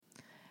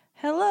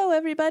Hello,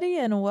 everybody,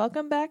 and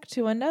welcome back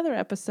to another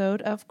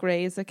episode of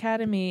Grey's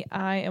Academy.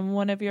 I am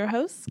one of your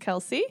hosts,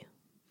 Kelsey.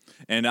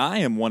 And I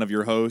am one of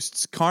your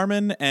hosts,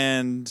 Carmen,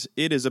 and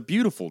it is a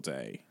beautiful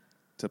day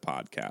to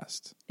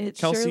podcast. It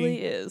Kelsey,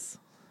 surely is.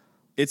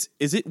 Is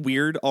it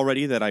weird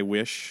already that I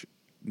wish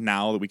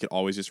now that we could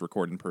always just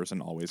record in person,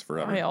 always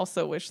forever? I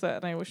also wish that,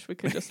 and I wish we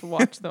could just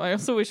watch them. I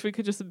also wish we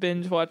could just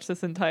binge watch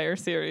this entire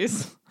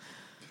series.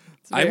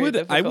 It's very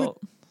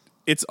difficult.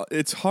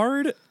 It's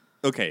hard.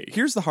 Okay,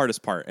 here's the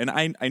hardest part, and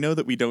I know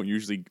that we don't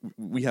usually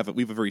we have a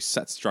very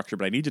set structure,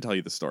 but I need to tell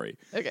you the story.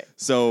 Okay.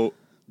 So,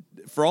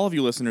 for all of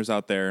you listeners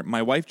out there,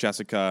 my wife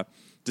Jessica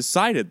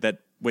decided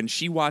that when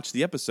she watched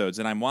the episodes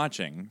that I'm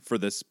watching for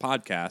this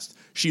podcast,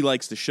 she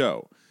likes the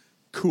show.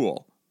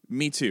 Cool,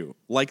 me too.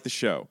 Like the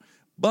show,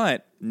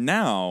 but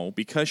now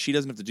because she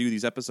doesn't have to do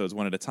these episodes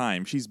one at a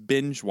time, she's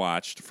binge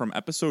watched from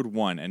episode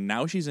 1, and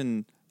now she's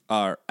in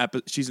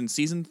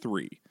season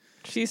 3.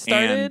 She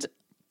started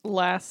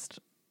last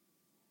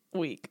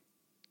week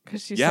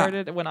because she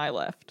started when I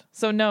left.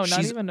 So no,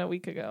 not even a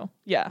week ago.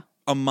 Yeah,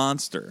 a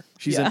monster.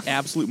 She's an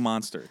absolute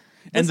monster.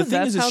 And the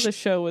thing that's how the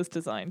show was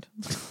designed.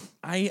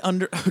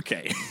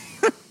 Okay.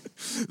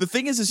 The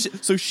thing is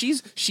so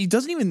she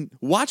doesn't even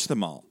watch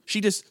them all.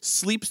 She just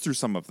sleeps through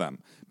some of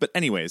them. But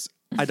anyways,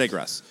 I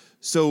digress.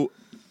 So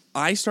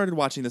I started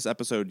watching this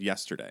episode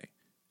yesterday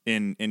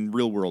in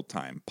real world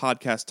time,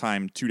 podcast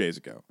time 2 days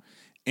ago,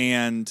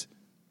 and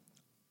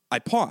I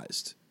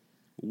paused.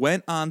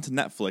 Went on to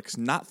Netflix,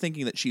 not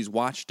thinking that she's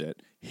watched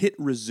it, hit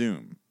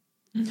resume.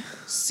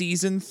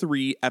 Season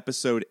 3,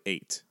 episode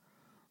 8.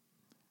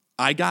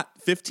 I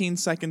got 15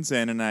 seconds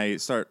in and I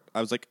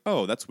was like,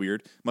 oh, that's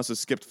weird. Must have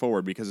skipped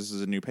forward because this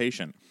is a new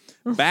patient.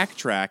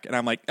 Backtrack, and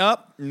I'm like,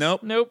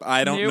 nope.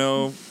 I don't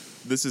know.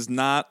 This is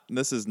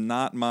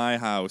not my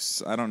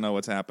house. I don't know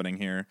what's happening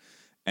here.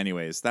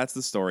 Anyways, that's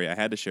the story. I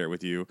had to share it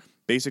with you.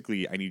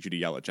 Basically, I need you to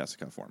yell at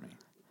Jessica for me.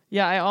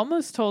 Yeah, I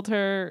almost told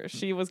her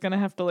she was going to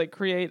have to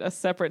create a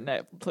separate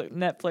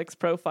Netflix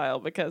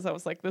profile because I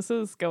was like, this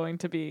is going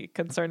to be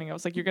concerning. I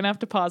was like, you're going to have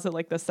to pause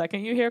it the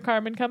second you hear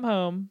Carmen come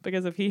home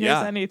because if he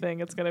hears anything,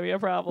 it's going to be a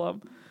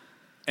problem.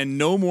 And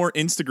no more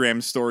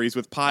Instagram stories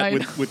with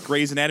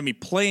Grey's Anatomy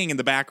playing in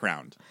the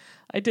background.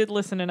 I did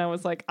listen and I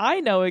was like, I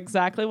know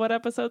exactly what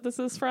episode this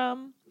is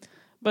from,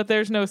 but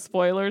there's no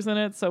spoilers in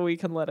it, so we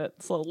can let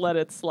it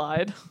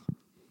slide.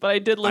 But I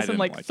did listen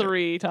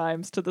 3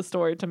 times to the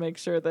story to make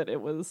sure that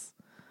it was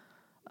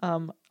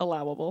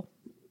allowable.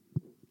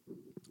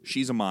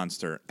 She's a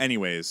monster.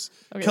 Anyways,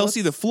 okay,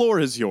 Kelsey, the floor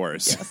is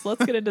yours. Yes,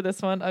 let's get into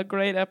this one. A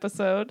great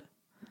episode.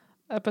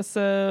 It's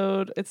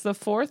the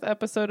 4th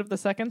episode of the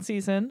 2nd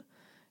season.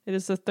 It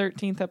is the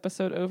 13th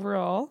episode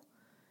overall.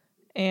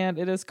 And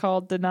it is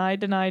called Deny,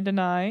 Deny,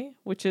 Deny,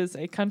 which is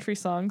a country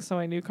song. So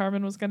I knew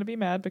Carmen was going to be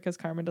mad because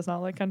Carmen does not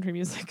like country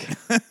music.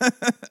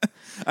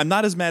 I'm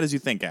not as mad as you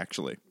think,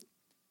 actually.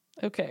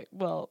 Okay,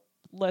 well,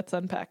 let's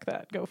unpack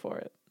that. Go for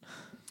it.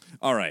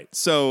 All right.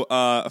 So,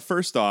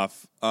 first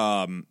off,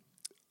 a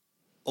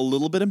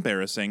little bit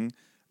embarrassing.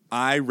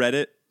 I read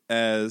it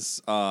as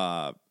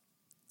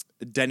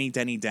Denny,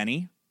 Denny,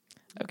 Denny.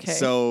 Okay.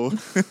 So,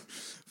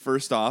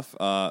 first off,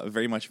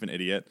 very much of an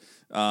idiot.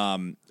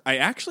 I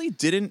actually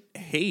didn't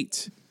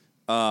hate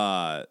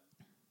the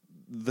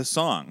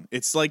song.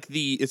 It's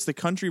it's the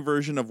country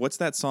version of what's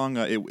that song?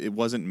 It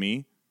Wasn't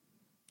Me.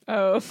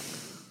 Oh.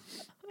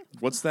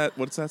 What's that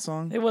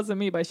song? It Wasn't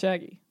Me by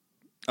Shaggy.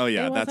 Oh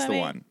yeah, that's the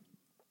one.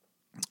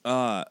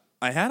 I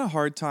had a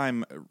hard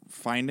time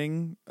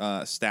finding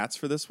stats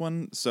for this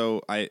one,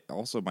 so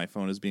my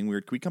phone is being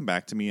weird. Can we come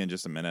back to me in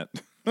just a minute?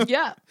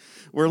 Yeah.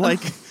 We're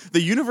the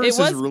universe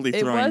is really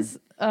throwing. It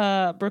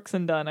was Brooks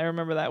and Dunn. I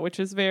remember that, which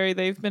is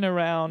they've been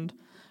around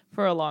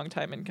for a long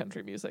time in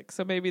country music.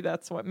 So maybe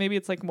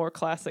it's more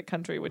classic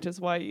country, which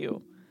is why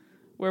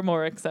we're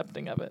more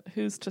accepting of it.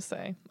 Who's to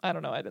say? I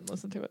don't know. I didn't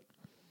listen to it.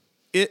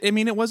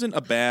 It wasn't a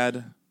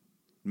bad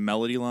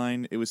melody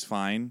line. It was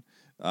fine.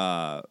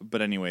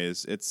 But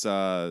anyways, it's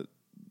okay.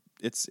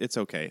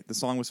 The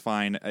song was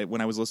fine. When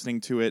I was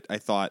listening to it, I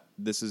thought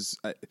this is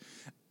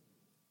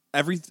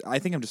I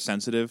think I'm just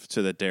sensitive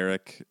to the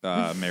Derek,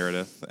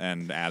 Meredith,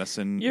 and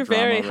Addison. You're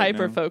very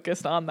hyper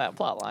focused on that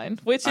plot line,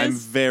 which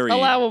is very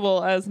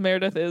allowable as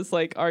Meredith is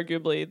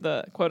arguably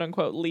the quote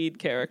unquote lead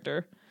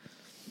character.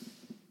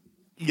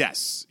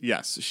 Yes,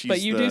 but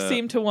you do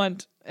seem to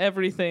want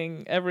every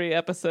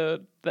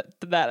episode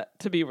that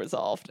to be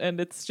resolved, and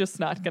it's just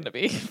not going to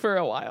be for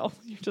a while.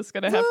 You're just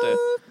going to have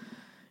to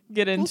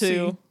get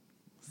into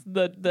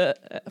the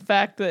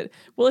fact that,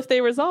 well, if they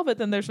resolve it,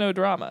 then there's no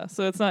drama,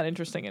 so it's not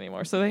interesting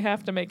anymore. So they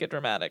have to make it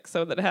dramatic,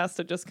 so that it has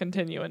to just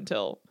continue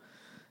until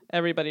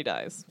everybody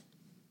dies.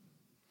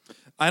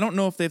 I don't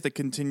know if they have to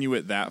continue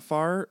it that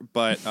far,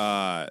 but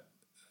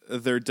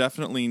there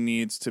definitely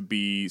needs to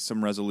be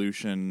some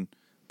resolution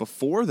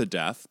before the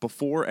death,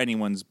 before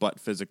anyone's butt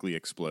physically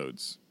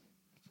explodes.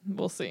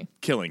 We'll see.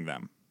 Killing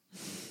them.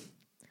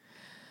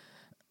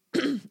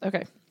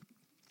 Okay.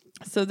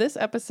 So this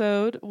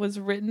episode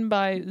was written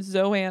by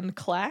Zoanne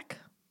Clack,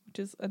 which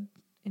is an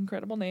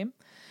incredible name.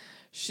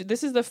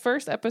 This is the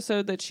first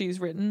episode that she's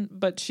written,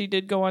 but she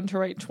did go on to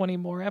write 20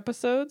 more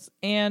episodes,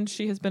 and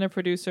she has been a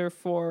producer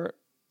for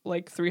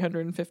like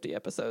 350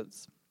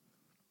 episodes.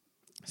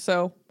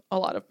 So a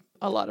lot of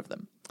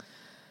them.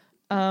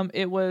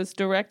 It was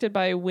directed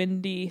by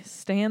Wendy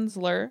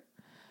Stanzler,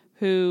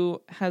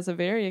 who has a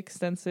very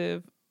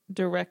extensive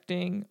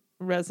directing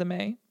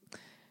resume.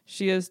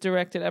 She has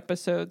directed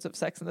episodes of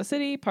Sex and the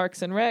City,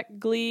 Parks and Rec,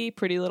 Glee,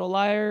 Pretty Little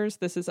Liars,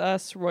 This Is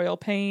Us, Royal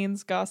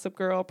Pains, Gossip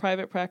Girl,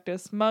 Private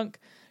Practice, Monk,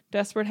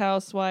 Desperate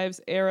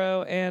Housewives,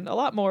 Arrow, and a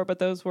lot more, but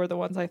those were the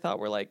ones I thought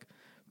were like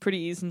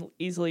pretty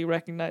easily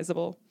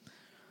recognizable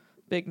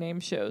big name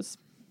shows.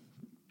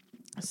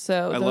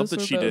 So I love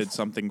that she did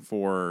something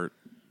for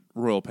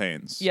Royal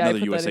Pains, yeah,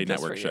 another USA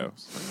Network show.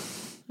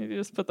 Maybe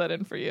just put that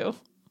in for you.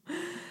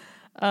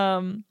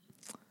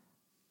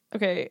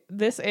 Okay,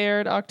 this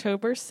aired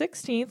October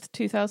 16th,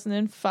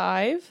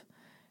 2005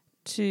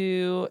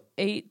 to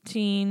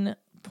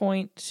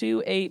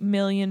 18.28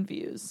 million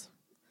views,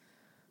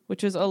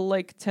 which is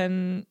like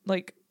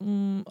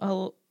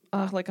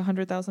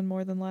 100,000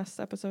 more than last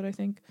episode, I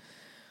think.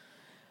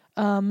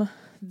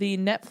 The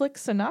Netflix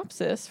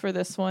synopsis for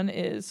this one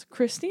is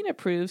Christina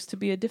proves to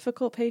be a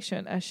difficult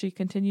patient as she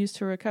continues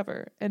to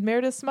recover, and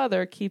Meredith's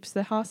mother keeps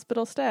the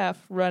hospital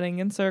staff running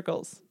in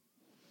circles.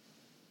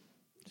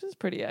 Which is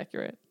pretty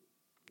accurate.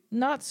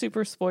 Not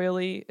super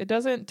spoily. It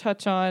doesn't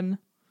touch on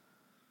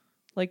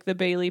like the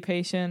Bailey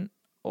patient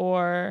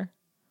or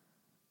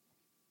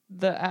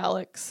the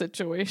Alex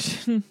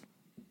situation.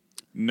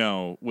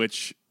 No,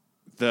 which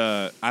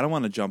I don't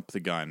want to jump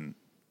the gun,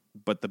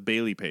 but the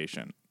Bailey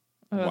patient.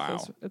 Wow.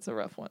 It's a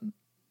rough one.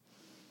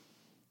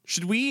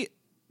 Should we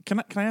can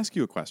I ask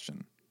you a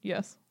question?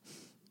 Yes.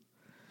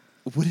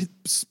 Would it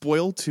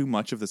spoil too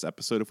much of this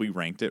episode if we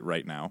ranked it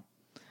right now?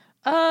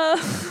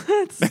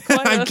 It's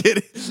I'm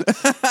kidding.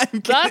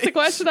 That's the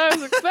question I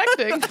was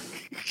expecting.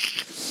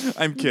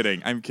 I'm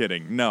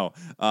kidding. No.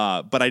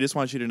 But I just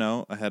want you to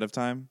know ahead of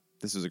time,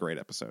 this was a great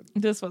episode.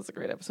 This was a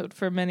great episode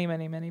for many,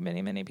 many, many,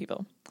 many, many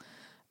people.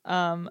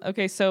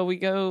 Okay, so we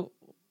get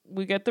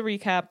the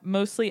recap,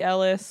 mostly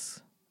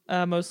Ellis,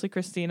 mostly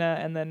Christina,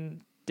 and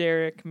then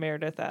Derek,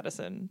 Meredith,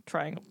 Addison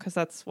triangle, because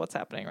that's what's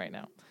happening right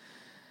now.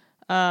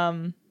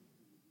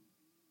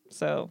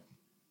 So,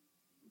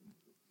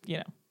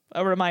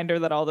 a reminder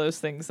that all those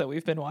things that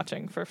we've been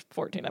watching for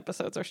 14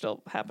 episodes are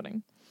still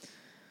happening.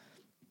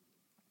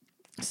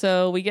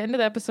 So we get into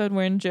the episode.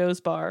 We're in Joe's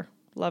bar.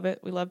 Love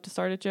it. We love to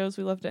start at Joe's.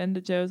 We love to end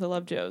at Joe's. I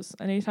love Joe's.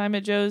 Any time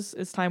at Joe's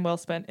is time well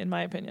spent, in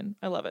my opinion.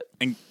 I love it.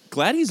 And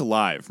glad he's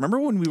alive. Remember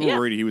when we were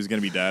worried he was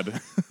going to be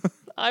dead?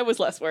 I was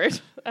less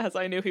worried, as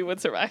I knew he would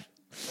survive.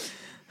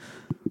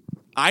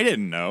 I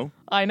didn't know.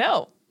 I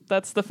know.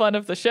 That's the fun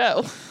of the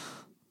show.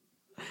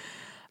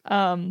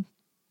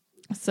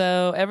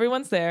 So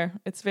everyone's there.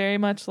 It's very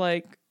much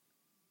like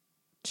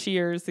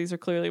Cheers. These are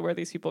clearly where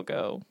these people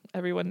go.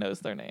 Everyone knows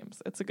their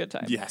names. It's a good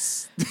time.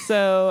 Yes.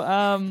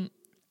 So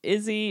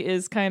Izzy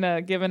is kind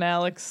of giving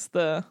Alex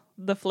the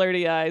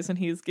flirty eyes, and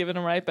he's giving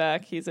them right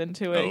back. He's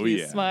into it.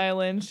 He's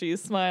smiling.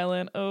 She's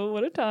smiling. Oh,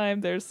 what a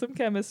time. There's some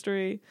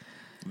chemistry.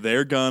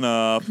 They're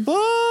gonna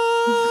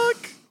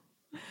fuck.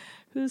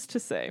 Who's to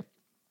say?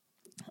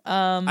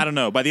 I don't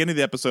know. By the end of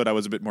the episode, I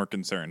was a bit more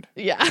concerned.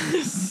 Yeah,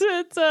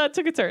 it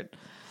took a turn.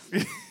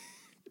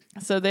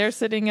 So they're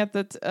sitting at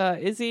the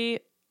Izzy,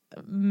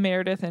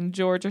 Meredith, and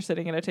George are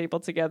sitting at a table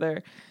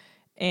together,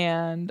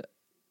 and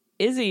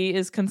Izzy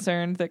is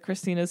concerned that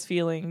Christina's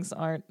feelings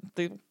aren't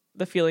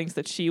the feelings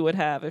that she would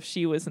have if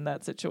she was in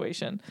that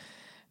situation.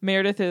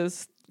 Meredith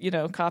is,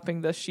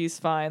 copying the "she's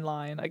fine"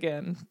 line.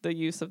 Again, the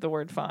use of the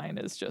word "fine"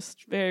 is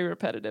just very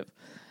repetitive.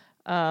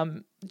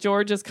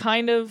 George is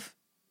kind of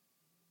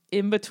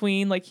in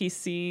between, like he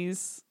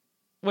sees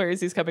where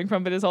Izzy's coming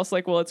from, but is also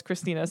like, well, it's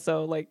Christina,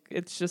 so like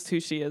it's just who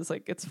she is,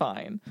 like it's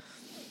fine.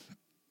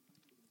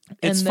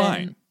 It's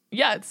fine.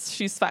 Yeah,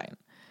 she's fine.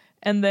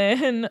 And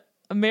then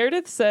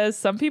Meredith says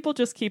some people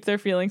just keep their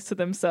feelings to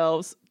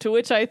themselves, to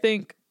which I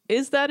think,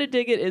 is that a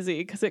dig at Izzy?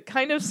 Because it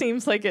kind of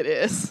seems like it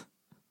is.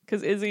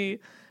 Because Izzy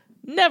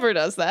never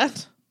does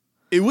that.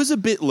 It was a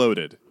bit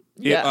loaded.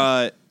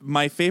 Yeah.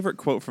 My favorite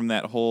quote from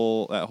that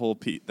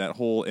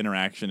whole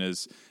interaction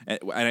is, and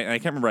I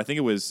can't remember. I think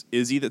it was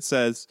Izzy that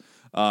says,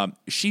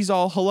 "She's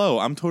all hello.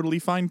 I'm totally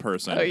fine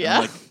person." Oh yeah.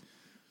 I'm like,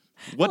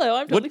 hello,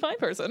 I'm totally fine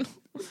person.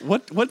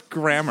 What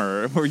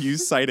grammar were you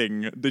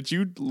citing? Did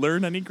you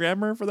learn any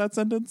grammar for that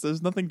sentence?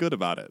 There's nothing good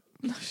about it.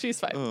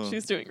 She's fine. Oh.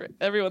 She's doing great.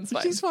 Everyone's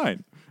fine. She's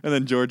fine. And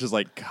then George is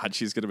like, God,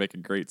 she's gonna make a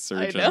great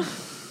surgeon. I know.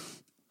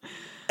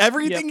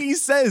 Everything he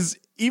says,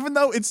 even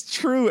though it's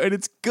true and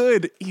it's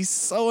good, he's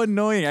so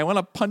annoying. I want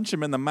to punch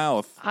him in the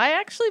mouth. I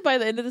actually, by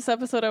the end of this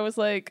episode, I was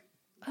like,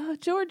 oh,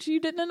 George, you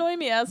didn't annoy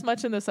me as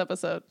much in this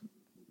episode.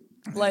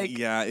 Like,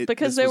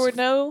 because there were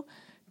no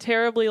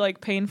terribly,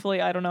 like,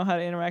 painfully, I don't know how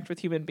to interact with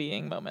human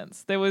being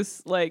moments. There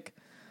was, like,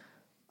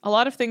 a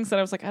lot of things that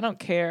I was like, I don't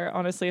care.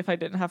 Honestly, if I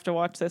didn't have to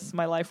watch this,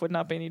 my life would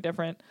not be any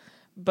different.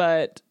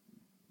 But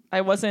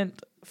I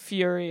wasn't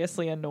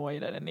furiously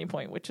annoyed at any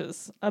point, which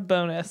is a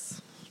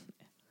bonus.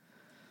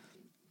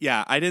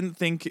 yeah, I didn't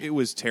think it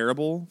was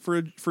terrible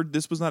for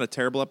this was not a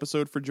terrible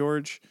episode for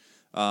George.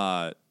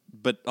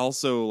 But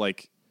also,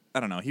 like, I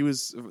don't know,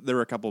 there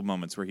were a couple of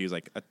moments where he was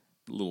like a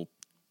little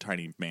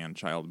tiny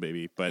child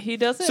baby, but he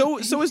doesn't.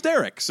 So is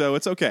Derek, so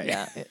it's okay.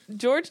 Yeah,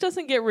 George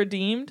doesn't get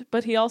redeemed,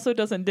 but he also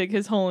doesn't dig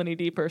his hole any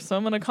deeper. So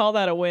I'm going to call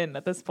that a win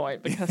at this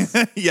point because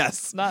yes,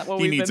 it's not what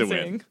he we've needs been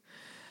a seeing.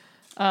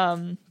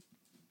 win.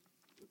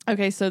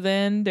 Okay, so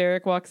then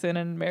Derek walks in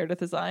and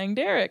Meredith is eyeing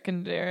Derek,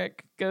 and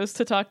Derek goes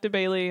to talk to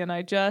Bailey, and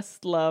I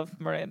just love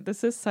Miranda.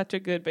 This is such a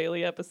good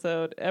Bailey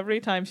episode.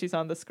 Every time she's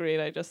on the screen,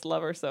 I just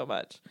love her so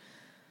much.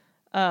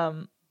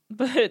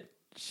 But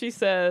she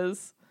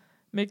says,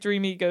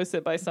 McDreamy, go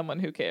sit by someone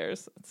who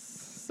cares.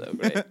 It's so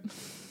great.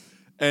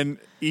 And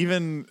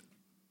even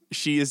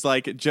she is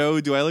like, Joe,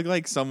 do I look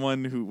like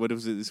someone who,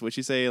 what'd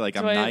she say? Like,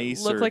 I'm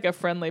nice? Look like a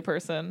friendly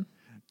person.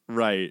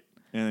 Right.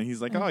 And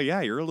he's like, oh yeah,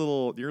 you're a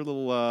little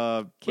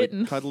kitten,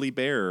 like cuddly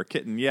bear or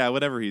kitten. Yeah,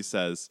 whatever he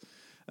says.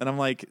 And I'm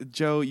like,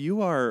 Joe,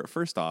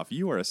 first off,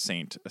 you are a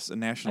saint, a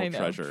national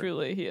treasure.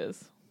 Truly he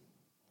is.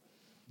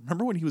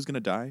 Remember when he was going to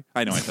die?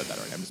 I know I said that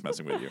already. I'm just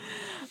messing with you.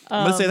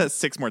 I'm going to say that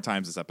 6 more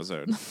times this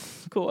episode.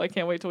 Cool. I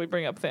can't wait till we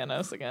bring up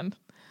Thanos again.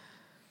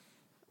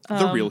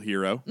 The real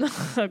hero.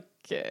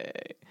 Okay.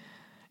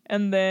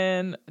 And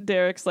then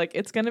Derek's like,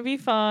 it's going to be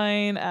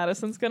fine.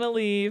 Addison's going to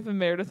leave, and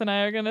Meredith and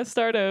I are going to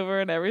start over,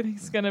 and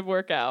everything's going to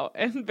work out.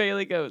 And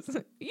Bailey goes,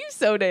 you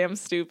so damn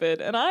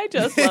stupid. And I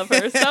just love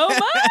her so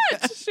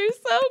much. She's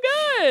so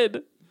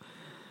good.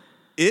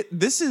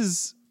 This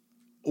is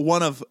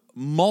one of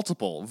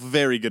multiple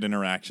very good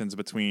interactions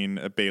between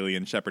Bailey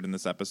and Shepard in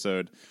this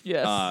episode.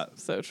 Yes,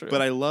 so true.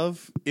 But I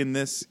love in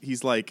this,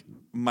 he's like,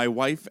 my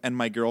wife and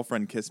my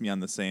girlfriend kissed me on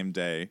the same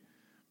day.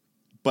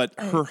 But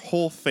her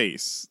whole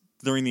face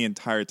during the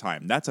entire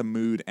time, that's a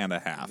mood and a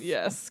half.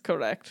 Yes,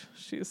 correct.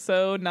 She's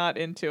so not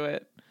into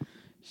it.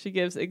 She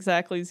gives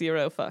exactly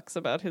 0 fucks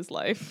about his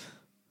life.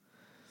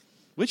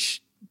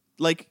 Which,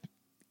 like,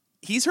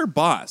 he's her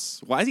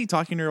boss. Why is he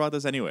talking to her about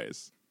this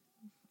anyways?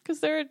 Because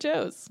they're at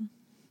Joe's.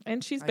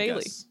 And she's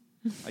Bailey.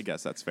 I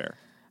guess that's fair.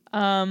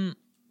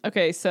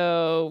 Okay,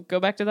 so go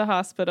back to the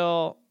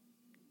hospital.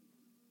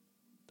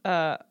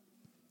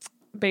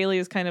 Bailey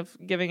is kind of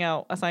giving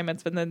out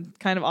assignments, but then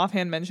kind of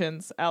offhand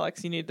mentions,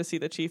 Alex, you need to see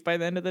the chief by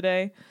the end of the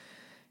day.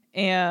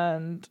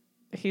 And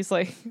he's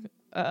like,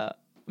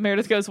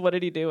 Meredith goes, what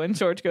did he do? And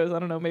George goes, I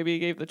don't know, maybe he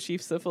gave the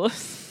chief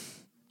syphilis.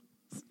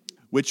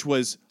 Which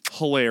was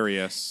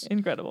hilarious.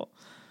 Incredible.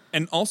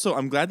 And also,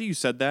 I'm glad that you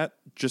said that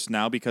just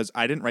now because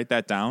I didn't write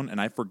that down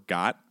and I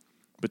forgot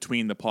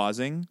between the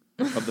pausing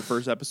of the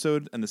first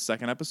episode and the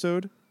second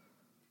episode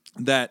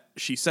that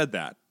she said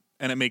that.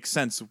 And it makes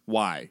sense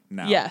why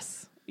now.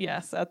 Yes,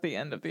 at the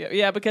end of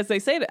because they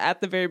say it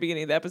at the very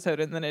beginning of the episode,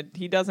 and then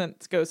he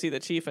doesn't go see the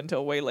chief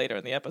until way later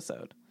in the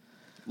episode.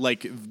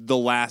 Like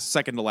the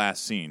second to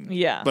last scene.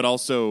 Yeah. But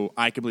also,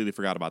 I completely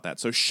forgot about that.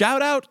 So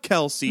shout out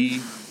Kelsey.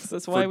 This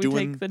is why we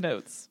take the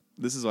notes.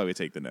 This is why we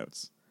take the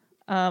notes.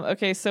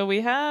 Okay, so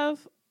we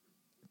have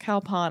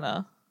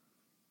Kalpana.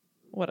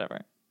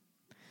 Whatever.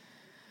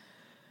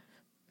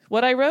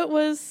 What I wrote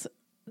was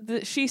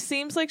she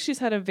seems like she's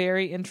had a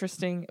very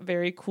interesting,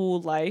 very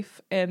cool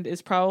life and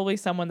is probably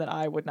someone that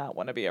I would not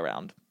want to be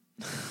around.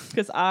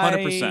 Because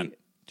 100%.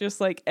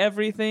 Just like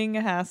everything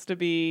has to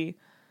be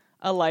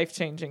a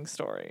life-changing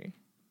story.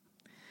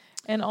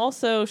 And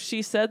also,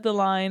 she said the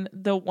line,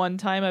 the one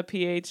time a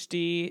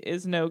PhD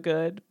is no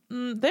good.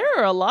 There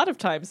are a lot of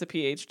times a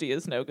PhD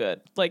is no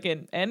good, like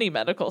in any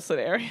medical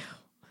scenario.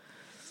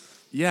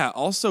 Yeah,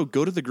 also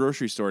go to the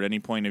grocery store at any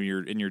point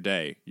in your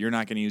day. You're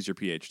not going to use your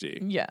PhD.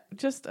 Yeah,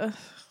 just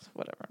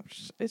whatever.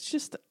 It's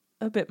just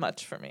a bit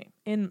much for me,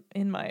 in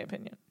my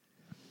opinion.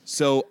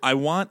 So I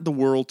want the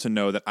world to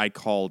know that I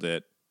called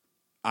it.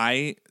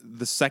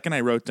 The second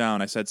I wrote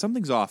down, I said,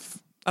 something's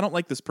off. I don't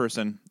like this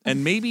person.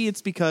 And maybe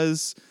it's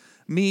because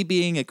me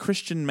being a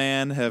Christian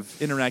man have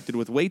interacted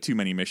with way too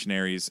many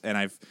missionaries, and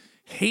I've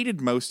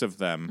hated most of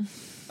them.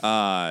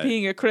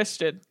 Being a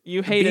Christian,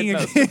 you hated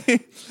most of them.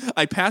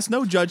 I pass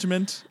no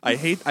judgment.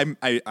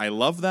 I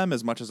love them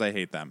as much as I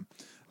hate them.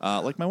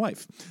 Like my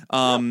wife.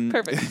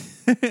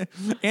 Perfect.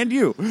 And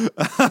you.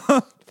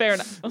 Fair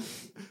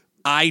enough.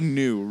 I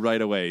knew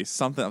right away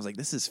something. I was like,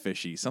 this is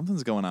fishy.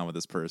 Something's going on with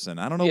this person.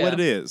 I don't know what it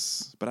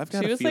is, but I've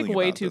got a feeling about this person. She was like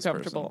way too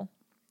comfortable.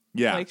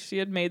 Yeah. Like she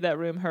had made that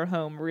room her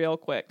home real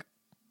quick.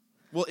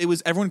 Well, it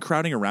was everyone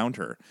crowding around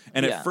her.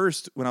 And at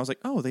first, when I was like,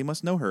 oh, they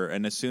must know her.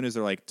 And as soon as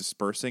they're like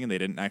dispersing and they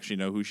didn't actually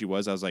know who she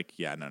was, I was like,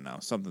 yeah, no,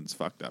 something's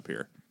fucked up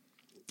here.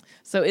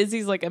 So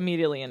Izzy's like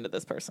immediately into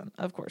this person.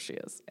 Of course she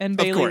is. And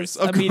Bailey's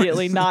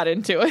immediately not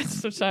into it,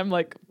 which I'm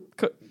like,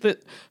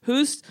 who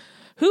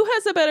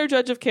has a better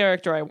judge of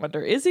character, I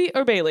wonder? Izzy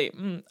or Bailey?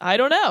 I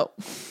don't know.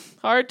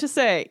 Hard to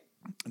say.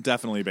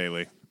 Definitely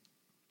Bailey.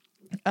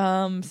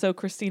 So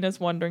Christina's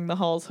wondering the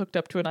hall's hooked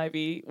up to an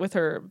IV with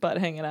her butt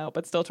hanging out,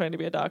 but still trying to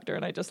be a doctor,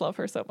 and I just love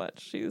her so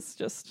much. She's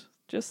just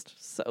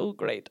so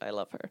great. I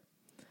love her.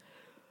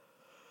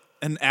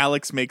 And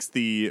Alex makes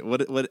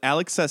what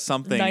Alex says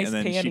something, nice and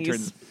then panties. she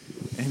turns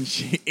and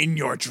she in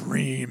your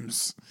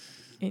dreams.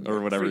 In or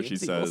your whatever dreams, she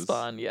evil says.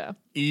 spawn, yeah.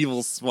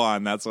 Evil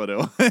Swan, that's what it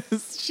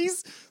was.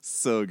 She's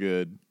so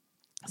good.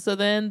 So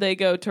then they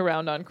go to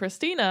round on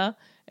Christina,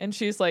 and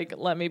she's like,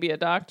 let me be a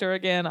doctor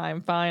again.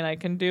 I'm fine. I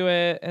can do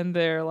it. And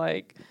they're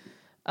like,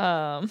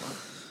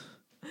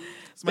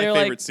 It's my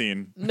favorite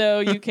scene. no,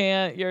 you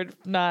can't. You're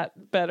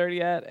not better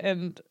yet.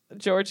 And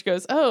George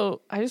goes,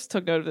 oh, I just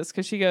took note of this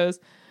because she goes,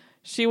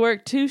 she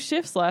worked 2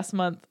 shifts last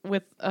month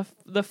with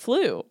the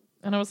flu.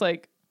 And I was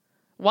like,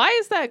 why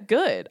is that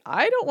good?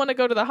 I don't want to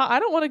go to I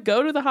don't want to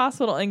go to the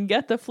hospital and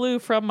get the flu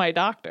from my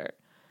doctor.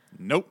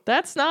 Nope.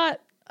 That's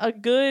not a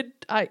good.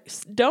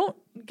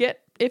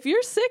 If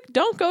you're sick,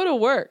 don't go to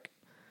work.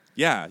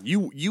 Yeah,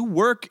 you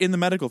work in the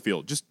medical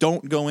field. Just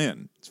don't go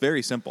in. It's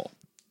very simple.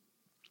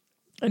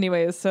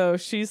 Anyways, so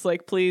she's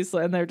like, please,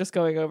 and they're just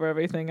going over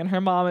everything. And her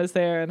mom is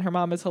there, and her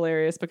mom is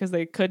hilarious because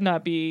they could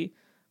not be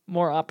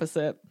more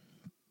opposite.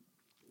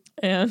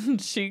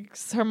 And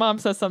her mom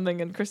says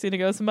something, and Christina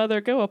goes,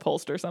 Mother, go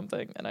upholster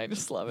something. And I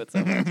just love it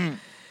so much.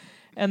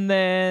 And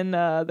then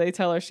they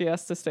tell her she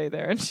has to stay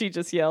there, and she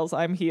just yells,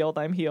 I'm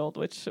healed,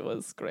 which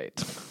was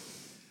great.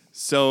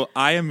 So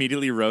I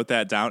immediately wrote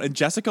that down, and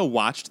Jessica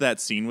watched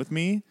that scene with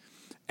me,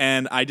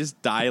 and I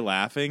just die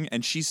laughing.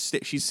 And she's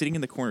sitting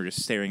in the corner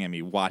just staring at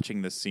me,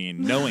 watching this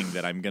scene, knowing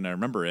that I'm going to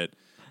remember it.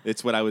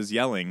 It's what I was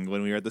yelling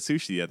when we were at the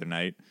sushi the other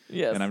night.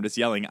 Yes. And I'm just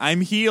yelling, I'm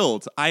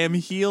healed. I am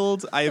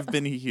healed. I have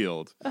been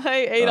healed.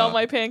 I ate all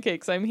my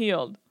pancakes. I'm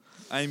healed.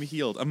 I'm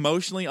healed.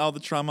 Emotionally, all the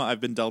trauma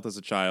I've been dealt as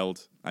a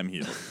child, I'm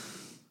healed.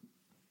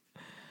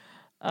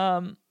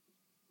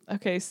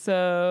 Okay,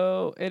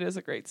 so it is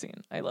a great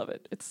scene. I love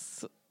it.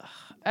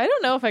 I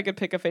don't know if I could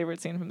pick a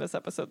favorite scene from this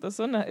episode. This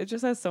one, it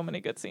just has so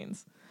many good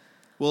scenes.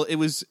 Well, it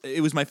was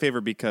my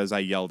favorite because I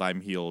yelled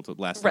I'm healed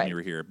last time you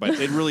were here. But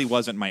it really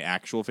wasn't my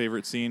actual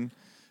favorite scene.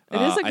 It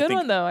is a good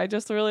one, though. I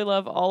just really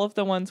love all of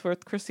the ones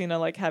with Christina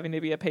like having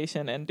to be a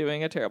patient and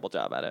doing a terrible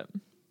job at it.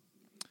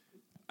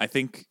 I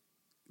think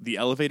the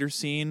elevator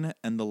scene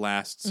and the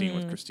last scene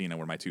with Christina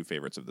were my 2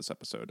 favorites of this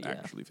episode. Yeah,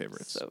 actually,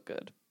 favorites. So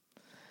good.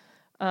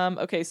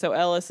 Okay, so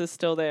Ellis is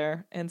still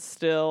there and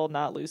still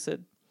not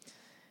lucid.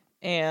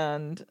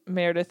 And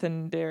Meredith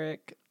and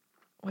Derek,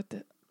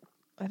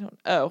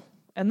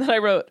 and then I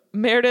wrote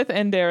Meredith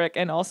and Derek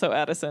and also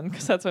Addison,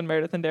 because that's when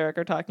Meredith and Derek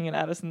are talking,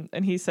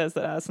 and he says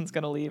that Addison's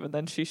going to leave, and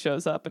then she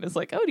shows up and is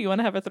like, oh, do you want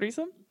to have a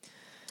threesome?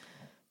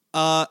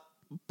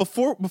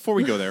 Before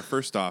we go there,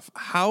 first off,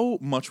 how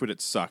much would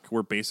it suck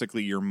where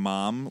basically your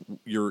mom,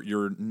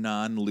 your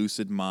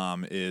non-lucid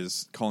mom,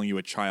 is calling you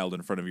a child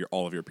in front of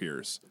all of your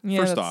peers?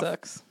 Yeah, first that off,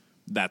 sucks.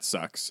 That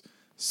sucks.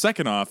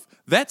 Second off,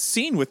 that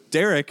scene with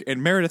Derek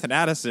and Meredith and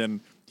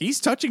Addison, he's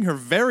touching her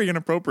very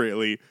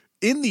inappropriately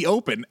in the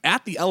open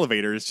at the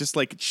elevator, is just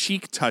like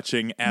cheek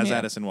touching as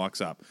Addison walks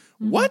up.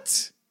 Mm-hmm.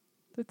 What?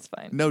 That's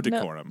fine. No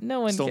decorum.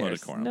 No one Still cares. No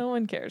decorum. No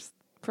one cares.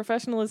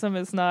 Professionalism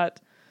is not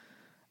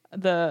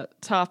the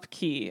top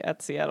key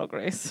at Seattle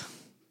Grace.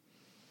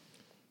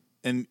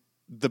 And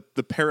the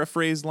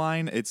paraphrase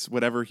line, it's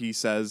whatever he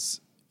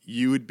says,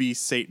 you would be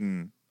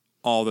Satan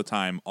all the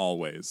time,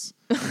 always.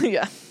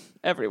 Yeah.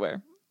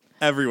 Everywhere.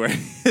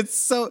 It's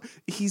so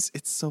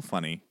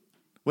funny.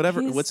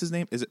 What's his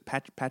name? Is it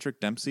Patrick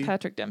Dempsey?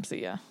 Patrick Dempsey,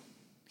 yeah.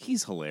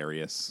 He's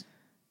hilarious.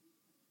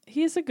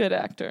 He's a good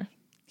actor.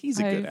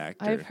 Good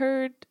actor. I've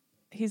heard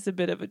he's a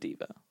bit of a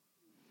diva.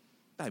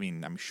 I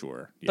mean, I'm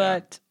sure. Yeah.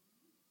 But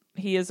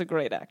he is a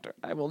great actor.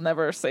 I will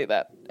never say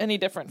that any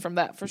different from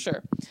that for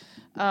sure.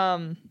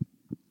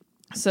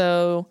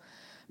 So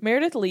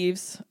Meredith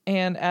leaves,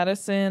 and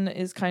Addison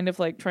is kind of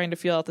like trying to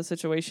feel out the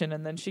situation,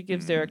 and then she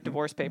gives Derek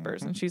divorce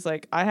papers, and she's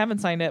like, I haven't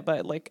signed it,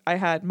 but like I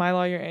had my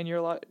lawyer and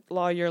your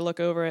lawyer look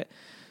over it.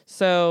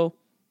 So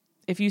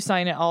if you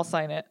sign it, I'll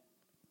sign it,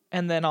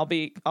 and then I'll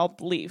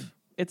leave.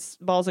 It's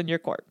balls in your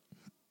court.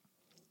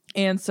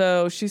 And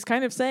so she's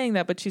kind of saying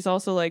that, but she's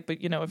also like, but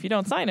if you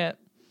don't sign it,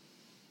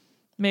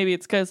 maybe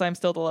it's because I'm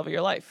still the love of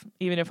your life,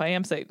 even if I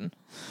am Satan.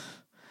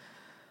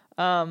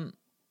 And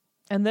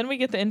then we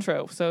get the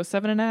intro. So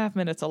 7.5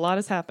 minutes. A lot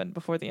has happened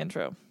before the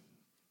intro.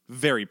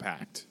 Very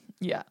packed.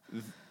 Yeah.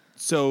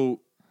 So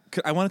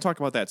I want to talk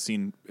about that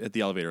scene at the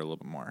elevator a little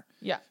bit more.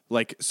 Yeah.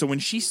 So when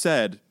she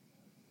said,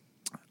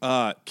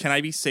 can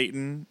I be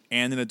Satan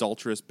and an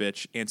adulterous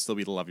bitch and still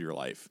be the love of your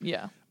life?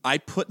 Yeah. I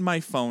put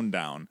my phone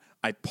down.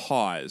 I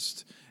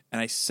paused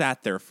and I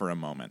sat there for a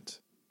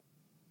moment.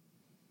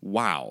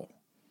 Wow.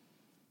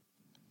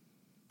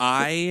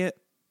 I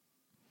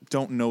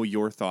don't know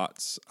your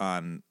thoughts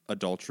on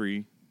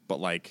adultery,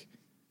 but like,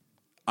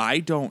 I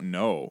don't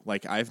know.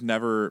 Like, I've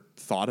never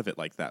thought of it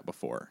like that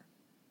before.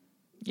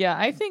 Yeah,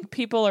 I think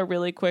people are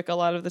really quick a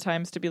lot of the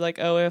times to be like,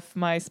 oh, if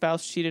my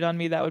spouse cheated on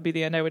me, that would be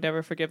the end. I would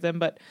never forgive them.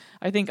 But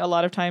I think a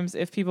lot of times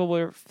if people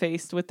were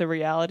faced with the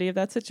reality of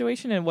that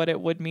situation and what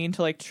it would mean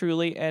to like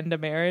truly end a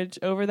marriage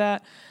over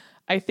that,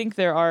 I think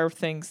there are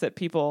things that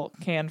people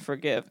can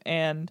forgive.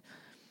 And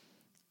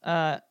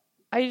I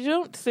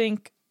don't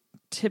think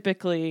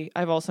typically,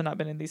 I've also not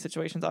been in these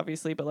situations,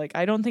 obviously, but like,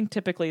 I don't think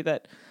typically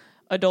that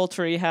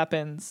adultery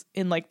happens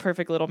in like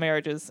perfect little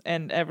marriages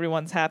and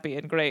everyone's happy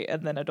and great,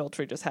 and then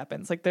adultery just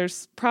happens. Like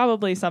there's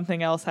probably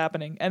something else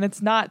happening, and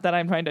it's not that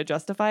I'm trying to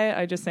justify it.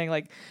 I'm just saying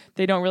like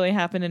they don't really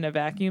happen in a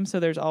vacuum, so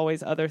there's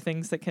always other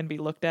things that can be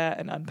looked at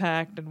and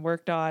unpacked and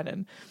worked on,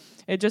 and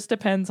it just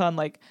depends on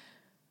like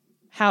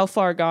how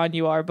far gone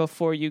you are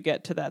before you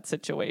get to that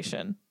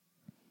situation,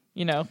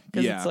 you know,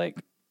 because it's like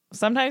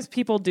sometimes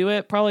people do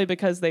it probably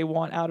because they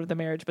want out of the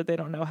marriage, but they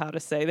don't know how to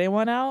say they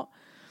want out.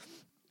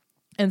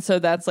 And so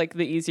that's like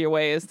the easier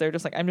way is they're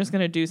just like, I'm just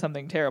going to do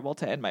something terrible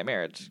to end my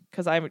marriage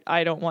because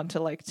I don't want to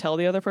like tell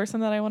the other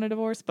person that I want a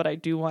divorce, but I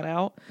do want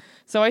out.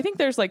 So I think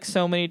there's like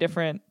so many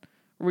different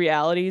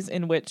realities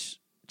in which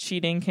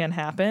cheating can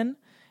happen.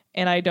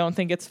 And I don't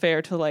think it's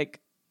fair to like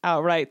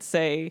outright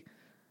say,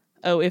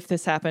 oh, if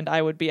this happened,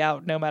 I would be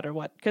out no matter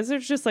what. Because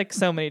there's just like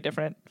so many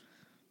different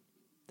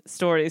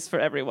stories for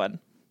everyone.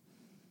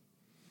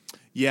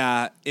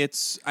 Yeah,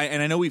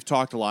 and I know we've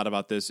talked a lot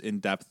about this in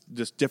depth,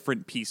 just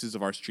different pieces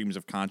of our streams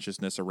of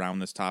consciousness around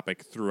this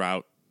topic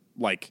throughout,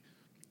 like,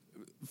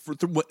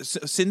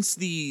 since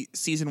the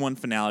season 1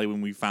 finale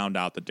when we found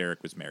out that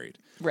Derek was married.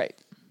 Right.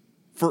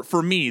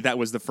 For me, that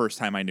was the first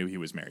time I knew he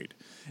was married.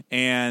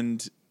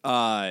 And,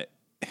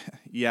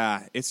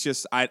 yeah, it's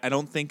just, I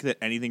don't think that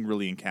anything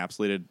really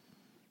encapsulated,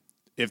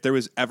 if there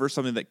was ever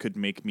something that could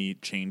make me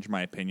change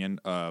my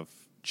opinion of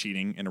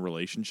cheating in a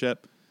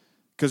relationship,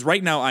 because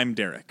right now I'm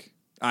Derek.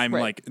 I'm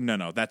like,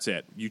 no, that's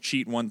it. You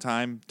cheat one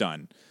time,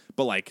 done.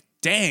 But like,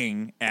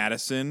 dang,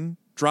 Addison,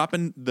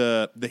 dropping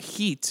the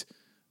heat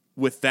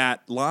with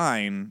that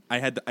line. I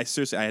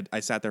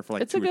sat there for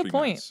like it's 2 a or good 3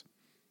 point minutes.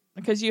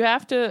 Because you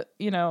have to,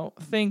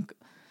 think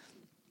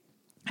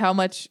how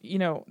much,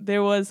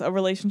 there was a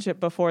relationship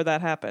before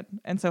that happened.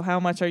 And so how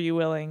much are you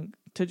willing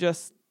to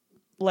just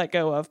let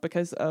go of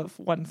because of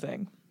one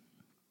thing?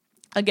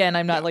 Again,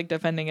 I'm not like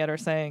defending it or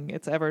saying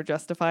it's ever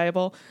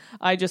justifiable.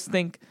 I just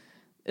think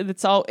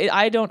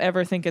I don't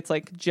ever think it's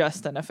like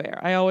just an affair.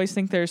 I always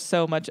think there's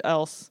so much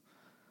else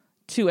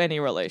to any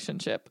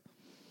relationship,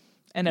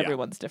 and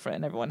everyone's different,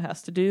 and everyone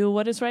has to do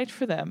what is right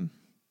for them.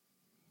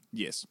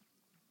 Yes.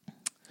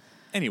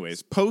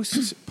 Anyways,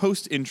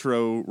 post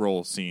intro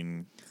roll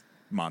scene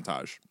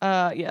montage.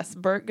 Yes,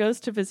 Bert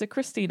goes to visit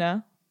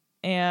Christina,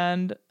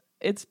 and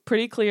it's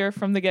pretty clear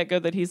from the get-go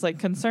that he's like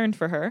concerned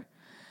for her.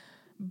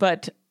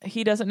 But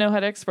he doesn't know how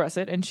to express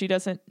it, and she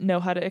doesn't know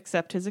how to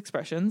accept his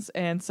expressions,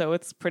 and so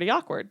it's pretty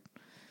awkward.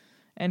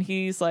 And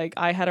he's like,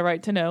 I had a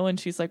right to know, and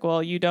she's like,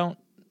 well, you don't.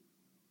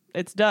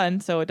 It's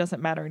done, so it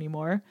doesn't matter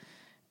anymore.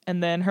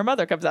 And then her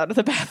mother comes out of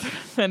the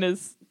bathroom and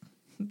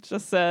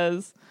just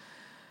says,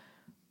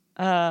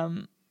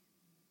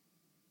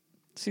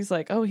 she's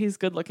like, oh, he's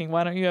good looking.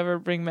 Why don't you ever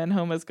bring men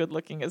home as good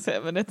looking as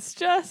him? And it's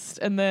just,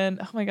 and then,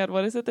 oh my God,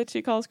 what is it that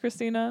she calls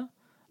Christina?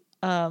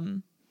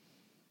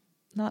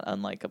 Not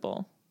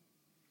unlikable.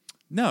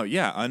 No,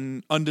 yeah,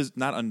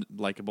 not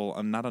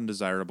unlikable. Not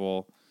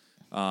undesirable.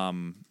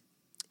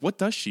 What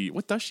does she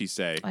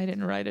say? I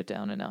didn't write it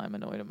down, and now I'm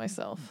annoyed at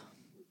myself.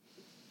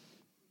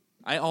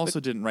 I also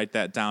didn't write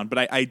that down,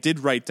 but I did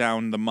write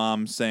down the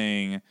mom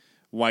saying,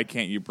 "Why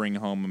can't you bring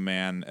home a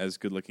man as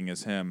good looking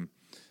as him?"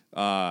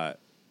 I'm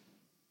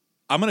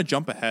gonna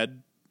jump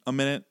ahead a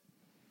minute.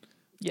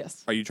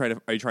 Yes. Are you trying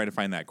to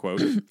find that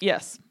quote?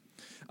 Yes.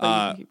 But you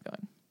can keep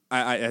going.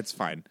 That's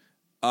fine.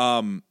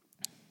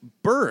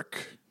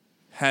 Burke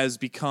has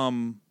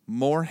become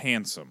more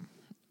handsome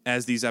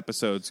as these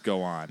episodes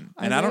go on,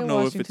 and I don't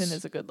know Washington if it's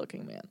is a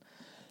good-looking man.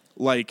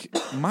 like,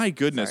 my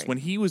goodness,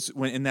 Sorry.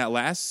 when in that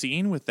last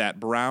scene with that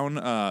brown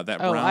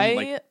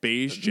like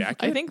beige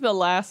jacket. I think the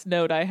last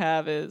note I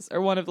have is,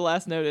 or one of the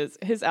last note is,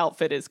 his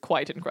outfit is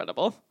quite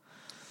incredible.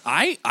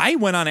 I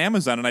went on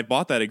Amazon and I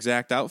bought that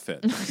exact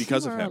outfit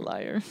because You of are him. a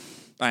liar.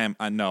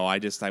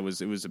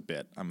 It was a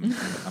bit.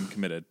 I'm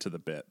committed to the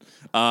bit.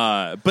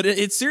 But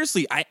it's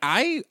seriously,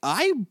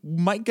 I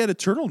might get a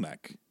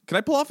turtleneck. Can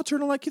I pull off a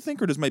turtleneck, you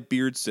think, or does my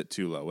beard sit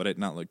too low? Would it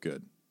not look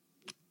good?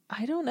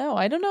 I don't know.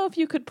 I don't know if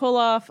you could pull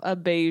off a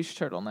beige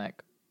turtleneck.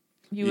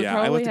 You would I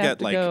probably would have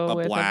to get go like a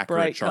with black a or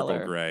bright a charcoal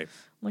color, gray.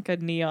 like a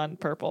neon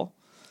purple.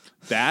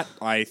 That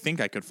I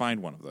think I could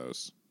find one of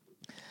those.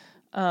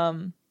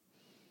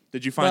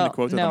 Did you find the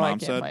quote that the mom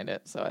said? No, I can't find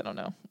it, so I don't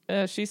know.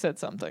 She said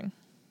something.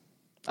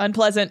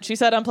 Unpleasant. She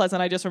said unpleasant.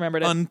 I just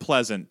remembered it.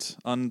 Unpleasant.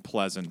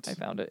 I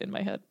found it in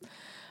my head.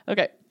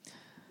 Okay.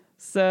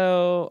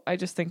 So I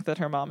just think that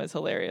her mom is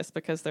hilarious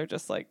because they're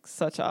just like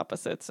such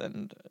opposites,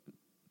 and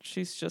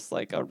she's just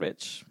like a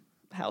rich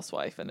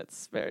housewife, and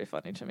it's very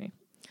funny to me.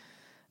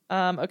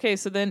 Okay,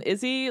 so then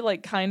Izzy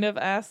like kind of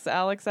asks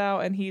Alex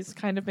out, and he's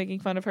kind of making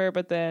fun of her,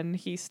 but then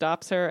he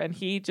stops her and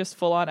he just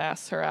full on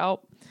asks her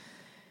out.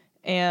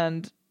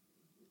 And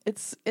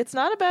it's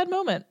not a bad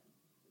moment.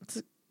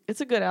 It's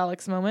a good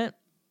Alex moment.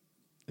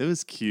 It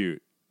was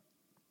cute.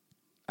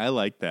 I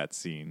like that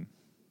scene.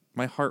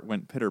 My heart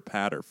went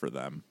pitter-patter for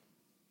them.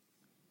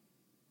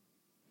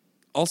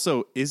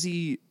 Also,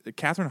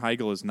 Katherine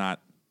Heigl is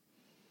not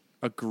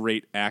a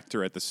great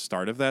actor at the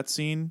start of that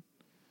scene.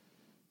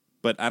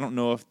 but I don't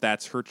know if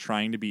that's her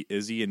trying to be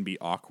Izzy and be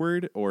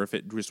awkward, or if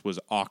it just was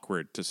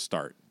awkward to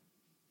start.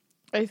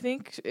 I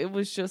think it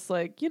was just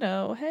like,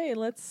 hey,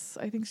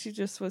 I think she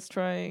just was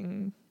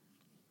trying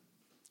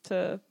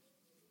to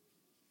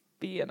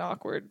be an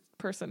awkward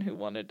person who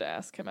wanted to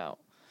ask him out.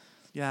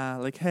 Yeah,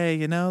 like, hey,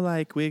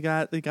 we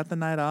got the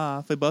night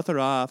off. We both are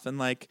off, and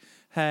like,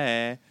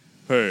 hey,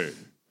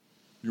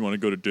 you want to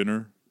go to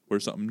dinner? Wear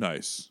something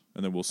nice,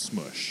 and then we'll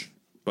smush.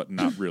 But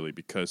not really,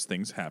 because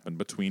things happen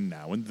between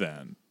now and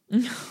then.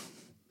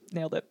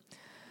 Nailed it.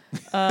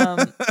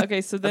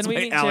 Okay, so then we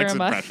meet Alex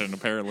Jeremiah. Impression,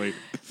 apparently.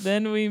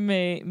 Then we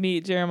may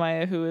meet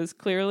Jeremiah, who is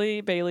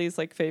clearly Bailey's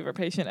favorite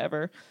patient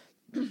ever,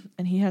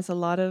 and he has a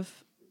lot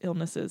of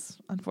illnesses,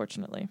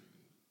 unfortunately.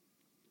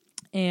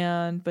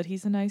 But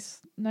he's a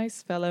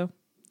nice fellow.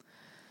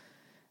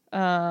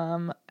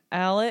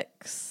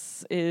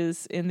 Alex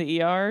is in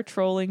the ER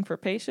trolling for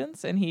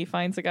patients, and he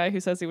finds a guy who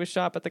says he was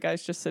shot, but the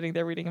guy's just sitting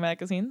there reading a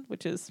magazine,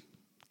 which is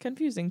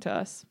confusing to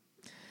us.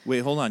 Wait,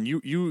 hold on.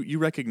 You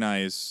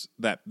recognize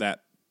that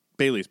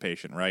Bailey's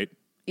patient, right?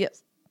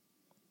 Yes.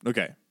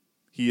 Okay.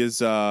 He is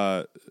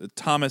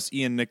Thomas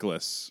Ian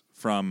Nicholas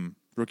from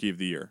Rookie of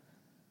the Year.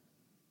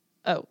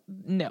 Oh,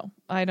 no.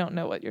 I don't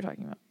know what you're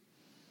talking about.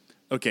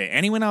 Okay,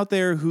 anyone out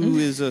there who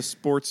is a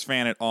sports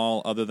fan at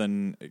all, other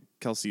than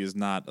Kelsey is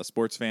not a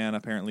sports fan,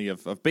 apparently,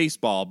 of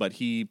baseball, but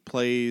he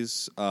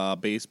plays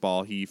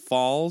baseball. He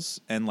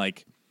falls and,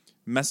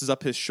 messes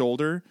up his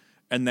shoulder,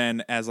 and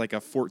then as, a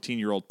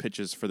 14-year-old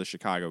pitches for the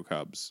Chicago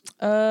Cubs.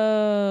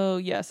 Oh,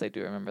 yes, I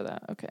do remember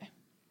that. Okay.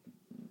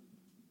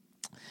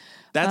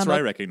 That's where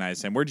I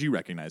recognize him. Where'd you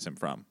recognize him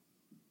from?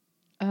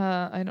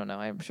 I don't know.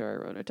 I'm sure I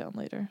wrote it down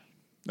later.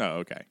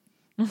 Oh, okay.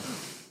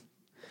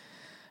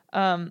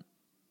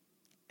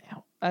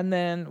 And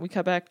then we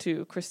cut back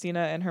to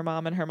Christina and her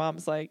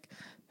mom's like,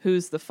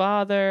 who's the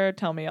father?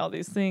 Tell me all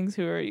these things.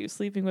 Who are you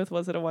sleeping with?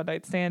 Was it a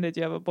one-night stand? Did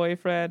you have a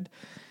boyfriend?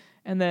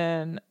 And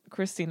then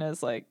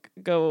Christina's like,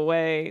 go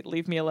away.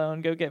 Leave me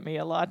alone. Go get me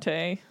a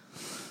latte.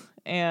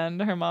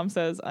 And her mom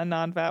says, a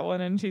non-fat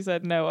one. And she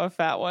said, no, a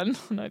fat one.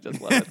 And I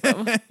just love it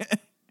so much.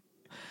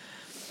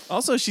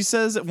 Also, she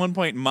says at one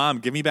point, Mom,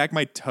 give me back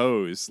my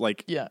toes.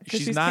 Yeah,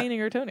 because she's painting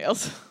her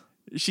toenails.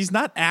 She's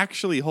not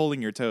actually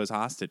holding your toes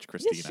hostage,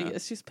 Christina. Yes, she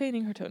is. She's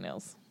painting her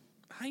toenails.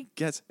 I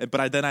guess.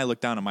 But then I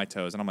look down at my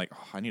toes, and I'm like,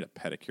 oh, I need a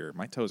pedicure.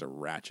 My toes are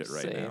ratchet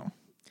right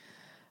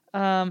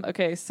now.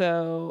 Okay,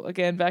 so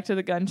again, back to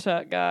the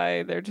gunshot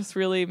guy. They're just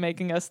really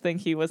making us think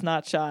he was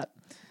not shot.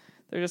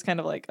 They're just kind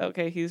of like,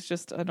 okay, he's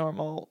just a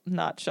normal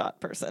not shot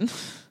person.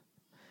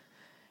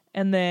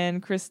 And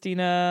then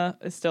Christina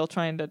is still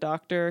trying to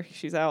doctor.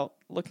 She's out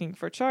looking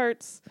for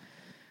charts.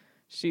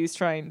 She's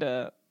trying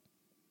to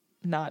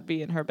not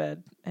be in her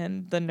bed,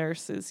 and the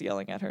nurse is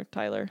yelling at her,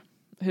 Tyler,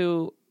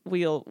 who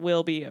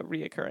will be a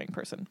reoccurring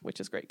person, which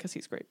is great because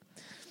he's great.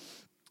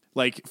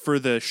 For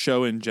the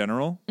show in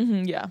general?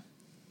 Mm-hmm, yeah.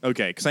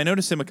 Okay, because I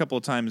noticed him a couple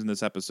of times in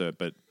this episode,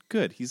 but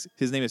good. His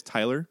name is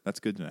Tyler.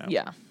 That's good to know.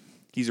 Yeah.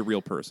 He's a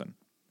real person.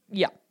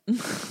 Yeah.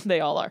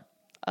 They all are.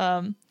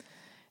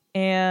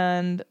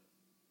 And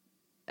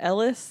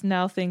Ellis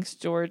now thinks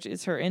George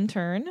is her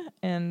intern,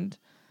 and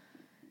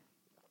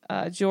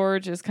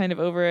George is kind of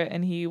over it,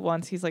 and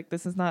he's like,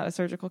 this is not a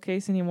surgical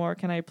case anymore.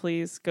 Can I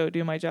please go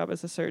do my job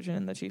as a surgeon?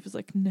 And the chief is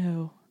like,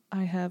 no,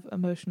 I have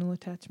emotional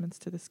attachments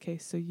to this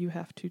case, so you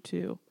have to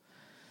too.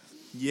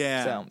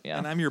 Yeah. So, yeah.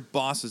 And I'm your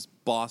boss's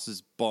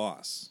boss's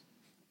boss.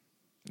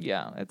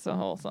 Yeah, it's a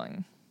whole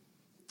thing.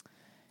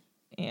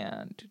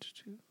 And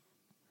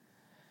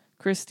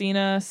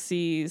Christina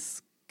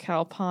sees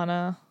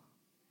Kalpana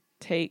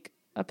take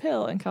a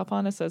pill, and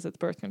Kalpana says it's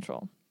birth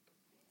control.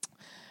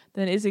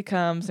 Then Izzy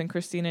comes, and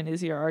Christina and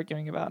Izzy are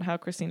arguing about how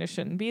Christina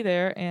shouldn't be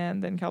there,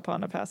 and then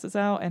Kalpana passes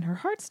out, and her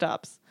heart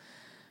stops.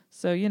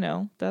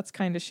 So, that's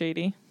kind of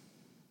shady.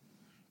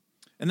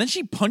 And then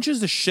she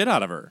punches the shit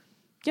out of her.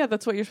 Yeah,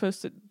 that's what you're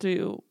supposed to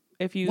do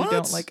if you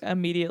don't,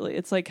 immediately.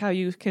 It's like how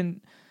you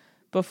can,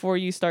 before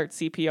you start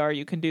CPR,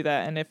 you can do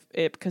that, and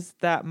because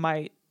that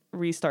might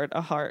restart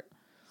a heart.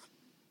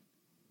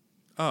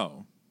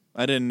 Oh,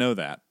 I didn't know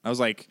that. I was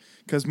like,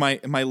 because my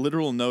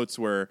literal notes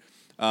were,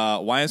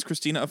 why is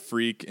Christina a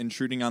freak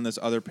intruding on this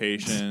other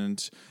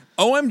patient?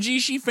 OMG,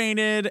 she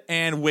fainted.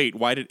 And wait,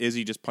 why did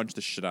Izzy just punch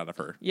the shit out of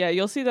her? Yeah,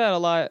 you'll see that a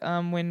lot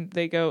when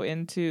they go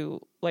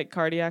into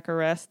cardiac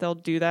arrest. They'll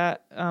do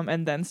that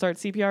and then start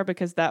CPR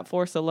because that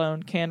force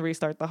alone can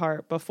restart the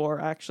heart before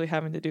actually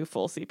having to do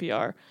full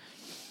CPR.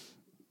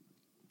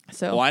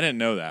 So, well, I didn't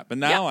know that, but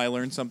now I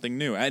learned something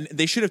new. And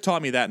they should have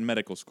taught me that in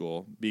medical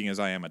school, being as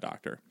I am a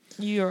doctor.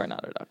 You are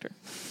not a doctor.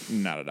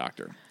 Not a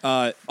doctor.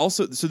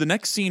 Also, so the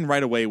next scene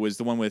right away was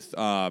the one with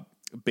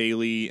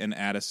Bailey and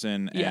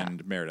Addison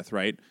and Meredith,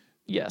 right?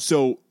 Yeah.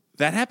 So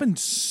that happened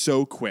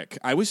so quick.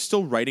 I was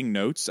still writing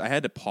notes. I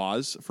had to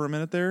pause for a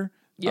minute there.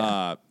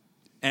 Yeah.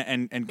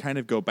 And kind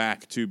of go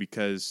back, too,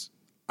 because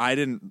I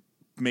didn't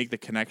make the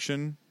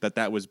connection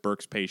that was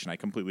Burke's patient. I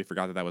completely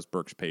forgot that was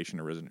Burke's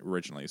patient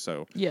originally.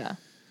 So yeah.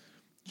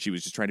 She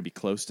was just trying to be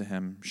close to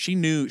him. She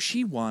knew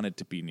she wanted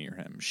to be near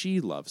him. She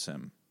loves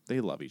him.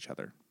 They love each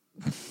other.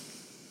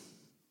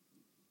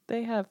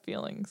 They have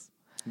feelings.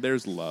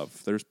 There's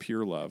love. There's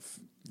pure love.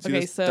 See Okay,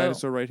 this so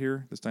dinosaur right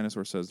here? This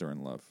dinosaur says they're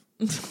in love.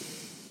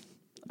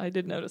 I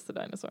did notice the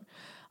dinosaur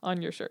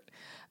on your shirt.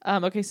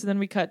 Okay, so then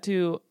we cut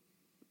to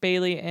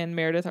Bailey and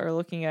Meredith are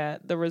looking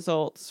at the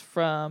results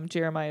from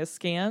Jeremiah's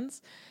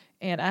scans.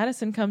 And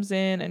Addison comes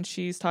in and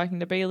she's talking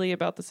to Bailey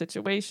about the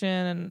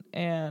situation.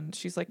 And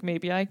she's like,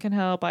 maybe I can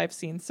help. I've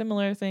seen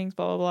similar things,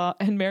 blah, blah, blah.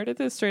 And Meredith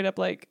is straight up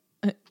like,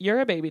 you're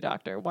a baby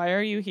doctor. Why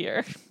are you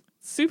here?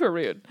 Super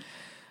rude.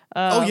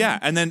 Oh, yeah.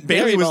 And then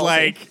Bailey was ballsy.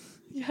 like...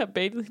 Yeah,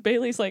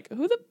 Bailey's like,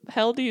 who the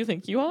hell do you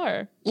think you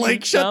are?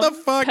 Like, You shut the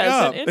dumb fuck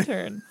peasant up.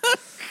 Intern.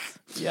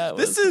 Yeah, it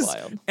was This is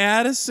wild.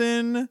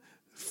 Addison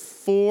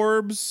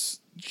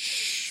Forbes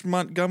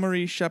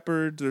Montgomery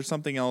Shepherd or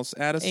something else.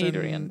 Addison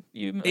Adrian.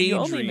 You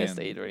only missed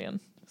Adrian.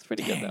 It's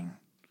pretty good, though. Dang.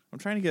 I'm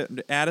trying to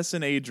get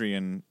Addison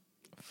Adrian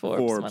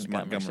Forbes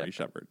Montgomery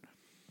Shepherd.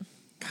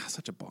 God,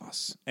 such a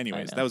boss.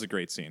 Anyways, know. that was a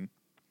great scene.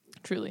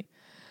 Truly.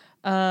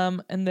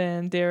 And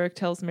then Derek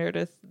tells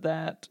Meredith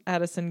that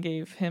Addison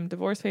gave him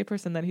divorce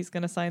papers and that he's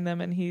going to sign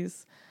them, and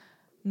he's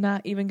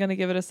not even going to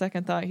give it a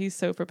second thought. He's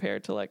so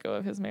prepared to let go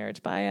of his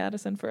marriage. Bye,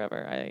 Addison,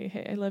 forever.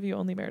 I love you,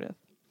 only Meredith.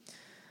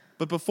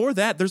 But before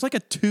that, there's like a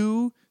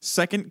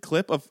 2-second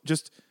clip of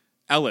just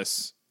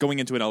Ellis going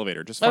into an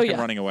elevator, just fucking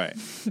running away.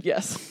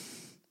 Yes.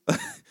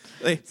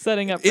 Like,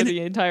 Setting up for the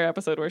entire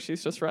episode where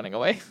she's just running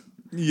away.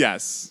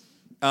 Yes.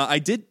 I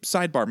did,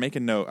 sidebar, make a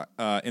note.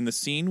 In the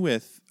scene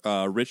with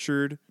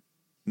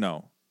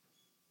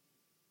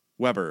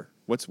Weber.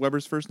 What's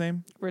Weber's first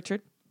name?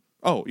 Richard.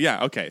 Oh,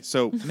 yeah. Okay.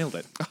 So nailed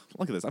it. Oh,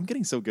 look at this. I'm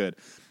getting so good.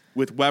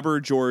 With Weber,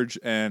 George,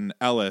 and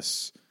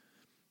Ellis,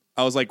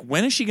 I was like,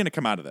 when is she going to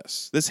come out of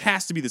this? This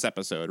has to be this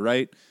episode,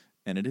 right?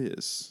 And it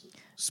is.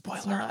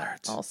 Spoiler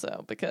alert.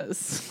 Also,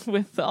 because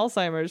with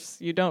Alzheimer's,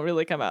 you don't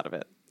really come out of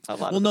it a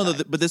lot of the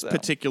time, but this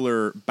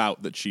particular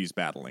bout that she's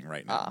battling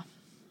right now.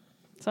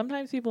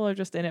 Sometimes people are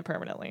just in it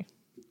permanently.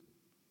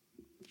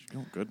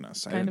 Oh,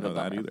 goodness. I didn't know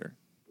that either.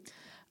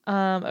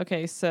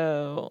 Okay,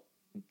 so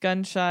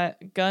gunshot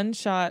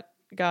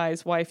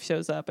guy's wife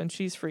shows up and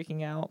she's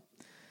freaking out.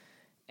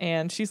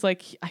 And she's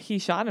like, he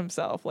shot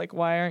himself. Like,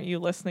 why aren't you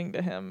listening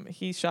to him?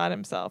 He shot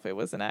himself. It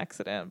was an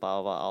accident,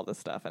 blah, blah, blah, all this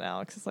stuff. And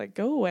Alex is like,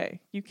 go away.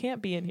 You can't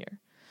be in here.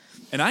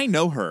 And I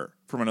know her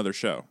from another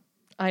show.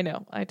 I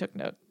know. I took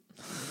note.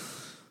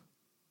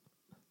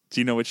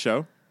 Do you know which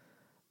show?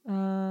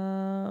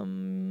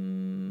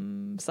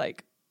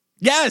 Psych.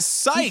 Yes,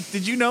 Psych.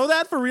 Did you know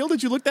that for real?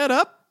 Did you look that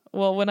up?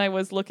 Well, when I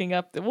was looking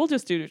up, we'll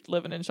just do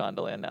Living in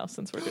Shondaland now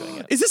since we're doing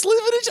it. Is this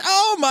Living in?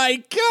 Oh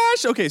my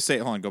gosh! Okay,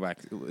 hold on, go back.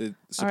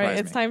 All right,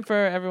 it's time for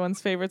everyone's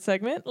favorite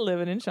segment,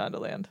 Living in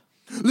Shondaland.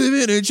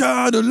 Living in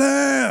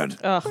Shondaland.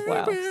 Oh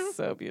wow,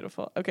 so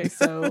beautiful. Okay,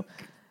 so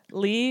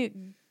Lee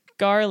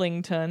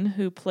Garlington,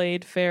 who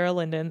played Farrah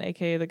Linden,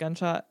 aka the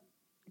gunshot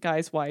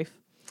guy's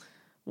wife,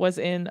 was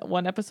in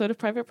one episode of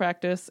Private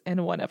Practice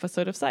and one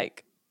episode of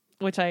Psych,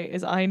 which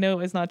I know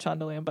is not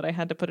Shondaland, but I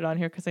had to put it on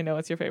here because I know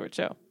it's your favorite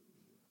show.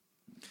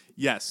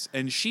 Yes,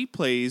 and she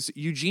plays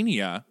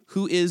Eugenia,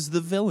 who is the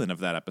villain of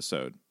that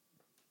episode.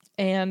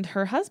 And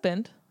her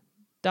husband,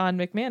 Don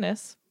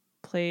McManus,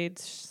 played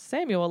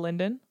Samuel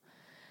Linden,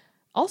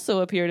 also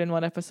appeared in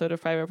one episode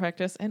of Private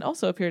Practice and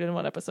also appeared in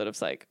one episode of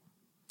Psych.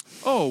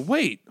 Oh,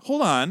 wait,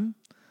 hold on.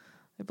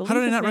 How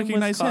did I not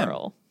recognize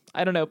him?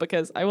 I don't know,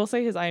 because I will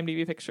say his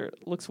IMDb picture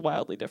looks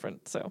wildly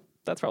different, so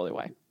that's probably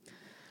why.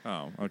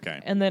 Oh, okay.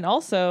 And then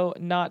also,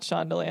 not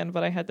Shondaland,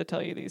 but I had to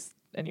tell you these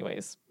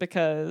anyways,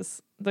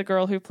 because the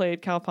girl who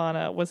played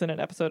Kalpana was in an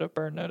episode of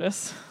Burn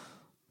Notice,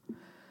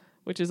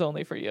 which is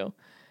only for you.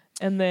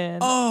 And then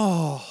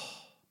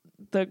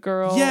the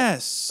girl,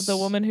 the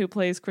woman who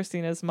plays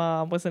Christina's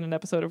mom was in an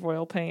episode of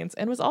Royal Pains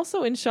and was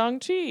also in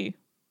Shang-Chi.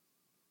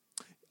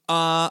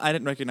 I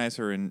didn't recognize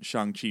her in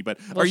Shang-Chi, but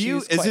Well,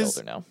 she's quite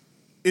older now.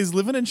 Is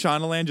Living in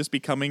Shondaland just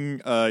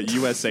becoming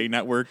USA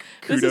Network?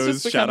 Kudos, this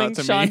is just shout becoming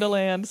out to me.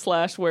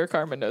 Shondaland / where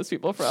Carmen knows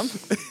people from.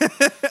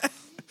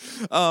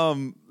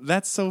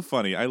 That's so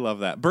funny. I love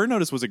that. Burn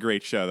Notice was a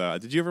great show, though.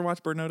 Did you ever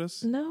watch Burn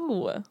Notice?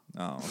 No.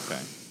 Oh,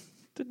 okay.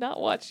 Did not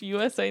watch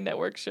USA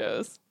Network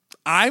shows.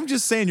 I'm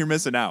just saying you're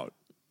missing out.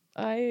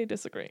 I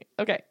disagree.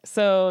 Okay,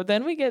 so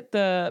then we get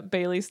the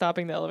Bailey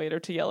stopping the elevator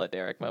to yell at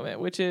Derek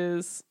moment, which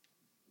is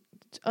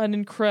an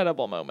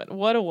incredible moment.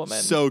 What a woman.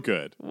 So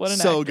good. What an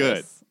so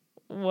actress.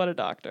 Good. What a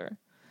doctor.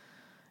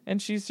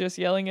 And she's just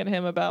yelling at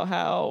him about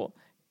how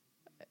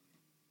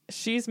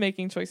she's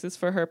making choices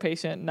for her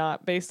patient,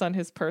 not based on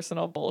his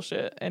personal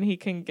bullshit, and he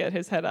can get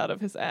his head out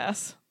of his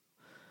ass.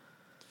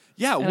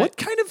 Yeah, and what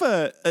kind of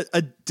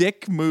a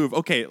dick move?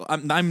 Okay,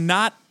 I'm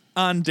not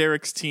on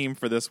Derek's team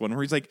for this one,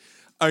 where he's like,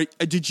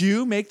 did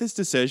you make this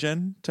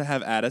decision to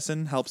have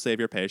Addison help save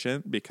your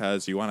patient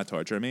because you want to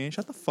torture me?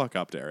 Shut the fuck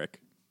up, Derek.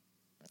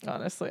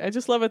 Honestly, I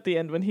just love at the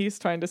end when he's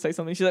trying to say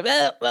something, she's like,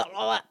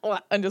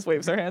 and just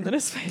waves her hand in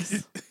his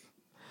face.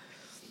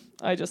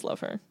 I just love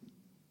her.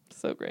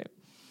 So great.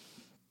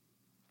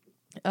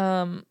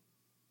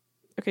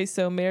 Okay,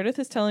 so Meredith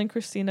is telling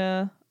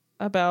Christina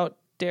about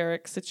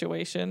Derek's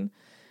situation.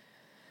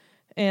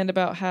 and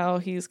about how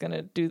he's going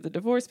to do the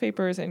divorce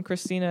papers, and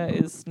Christina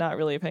is not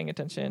really paying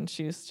attention.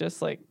 She's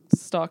just like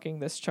stalking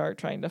this chart,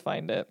 trying to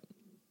find it.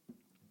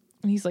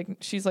 And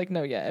she's like,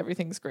 no, yeah,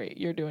 everything's great.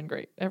 You're doing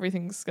great.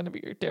 Everything's going to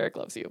be, Derek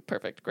loves you.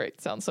 Perfect. Great.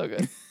 Sounds so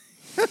good.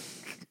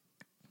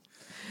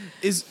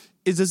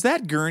 Does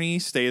that gurney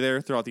stay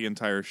there throughout the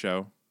entire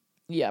show?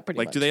 Yeah, pretty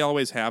much. Like, do they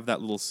always have that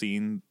little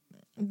scene?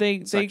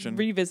 They section?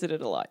 revisit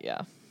it a lot,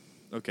 yeah.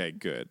 Okay,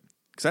 good.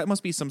 Because that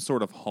must be some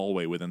sort of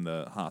hallway within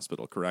the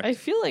hospital, correct? I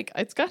feel like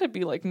it's got to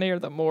be like near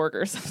the morgue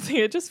or something.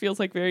 It just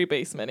feels like very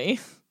basement-y.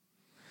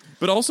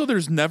 But also,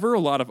 there's never a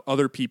lot of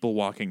other people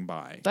walking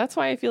by. That's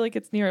why I feel like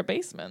it's near a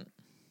basement.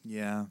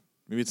 Yeah.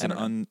 Maybe it's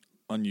an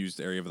unused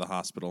area of the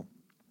hospital.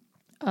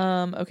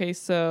 Okay,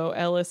 so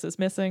Ellis is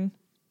missing.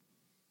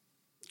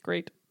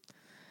 Great.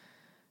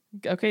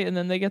 Okay, and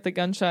then they get the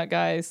gunshot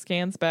guy,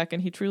 scans back,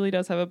 and he truly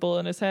does have a bullet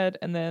in his head.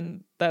 And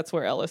then that's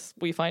where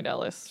we find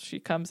Ellis. She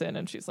comes in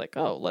and she's like,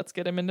 oh, let's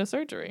get him into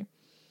surgery.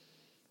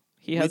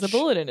 He has a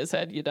bullet in his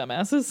head, you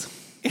dumbasses.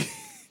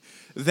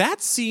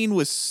 That scene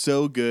was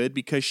so good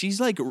because she's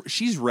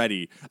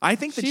ready. I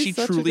think that she's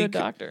she truly a good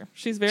doctor.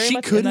 She's very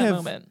much in that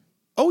moment.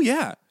 Oh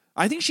yeah.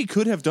 I think she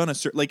could have done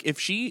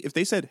if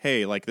they said,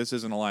 hey, like, this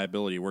isn't a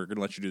liability, we're going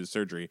to let you do the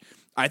surgery.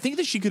 I think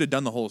that she could have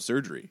done the whole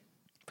surgery.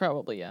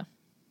 Probably, yeah.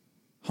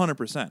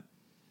 100%.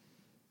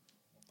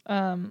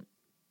 And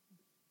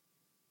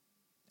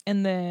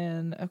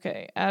then,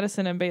 okay,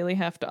 Addison and Bailey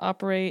have to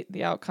operate.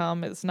 The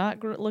outcome is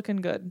not looking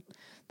good.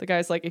 The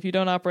guy's like, if you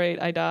don't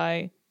operate, I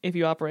die. If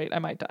you operate, I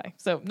might die.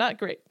 So not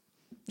great.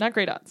 Not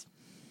great odds.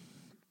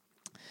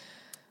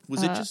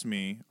 Was it just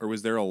me, or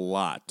was there a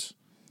lot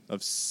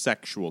of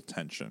sexual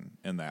tension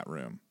in that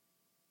room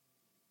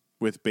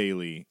with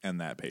Bailey and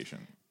that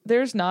patient?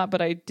 There's not,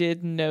 but I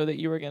did know that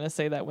you were going to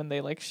say that when they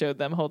like showed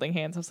them holding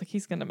hands. I was like,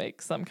 he's going to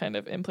make some kind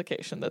of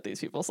implication that these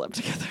people slept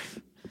together.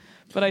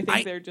 But I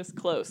think they're just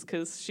close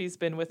because she's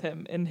been with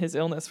him in his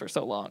illness for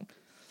so long.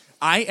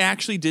 I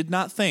actually did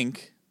not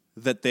think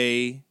that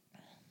they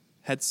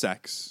had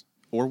sex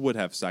or would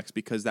have sex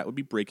because that would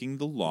be breaking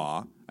the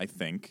law, I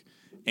think.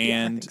 And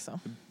yeah, I think so.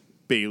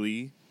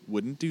 Bailey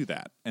wouldn't do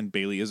that. And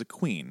Bailey is a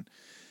queen.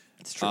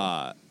 It's true.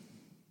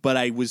 But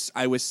I was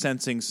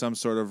sensing some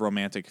sort of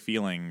romantic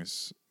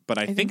feelings. But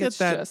I think it's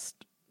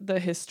just the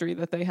history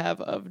that they have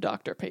of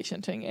doctor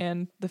patienting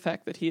and the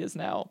fact that he is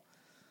now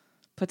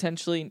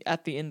potentially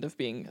at the end of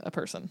being a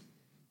person.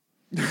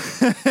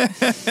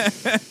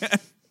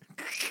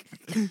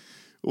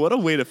 What a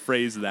way to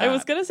phrase that. I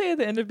was going to say at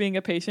the end of being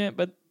a patient,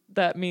 but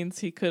that means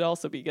he could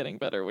also be getting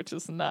better, which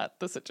is not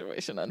the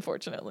situation,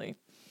 unfortunately.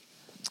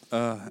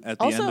 At the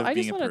also, end of I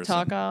being just want to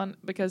talk on,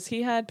 because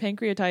he had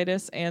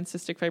pancreatitis and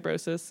cystic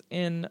fibrosis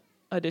in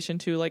addition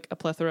to like a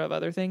plethora of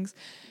other things.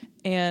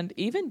 And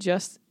even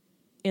just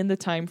in the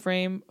time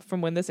frame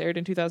from when this aired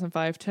in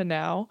 2005 to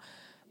now,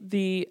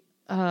 the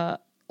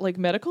like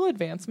medical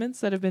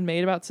advancements that have been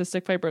made about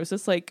cystic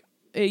fibrosis, like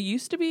it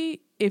used to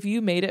be if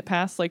you made it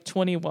past like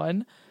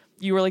 21,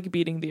 you were like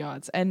beating the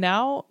odds. And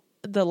now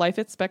the life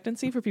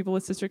expectancy for people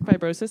with cystic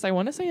fibrosis, I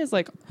want to say is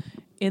like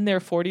in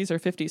their 40s or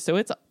 50s. So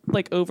it's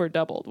like over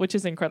doubled, which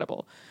is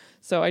incredible.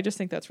 So I just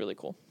think that's really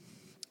cool.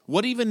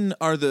 What is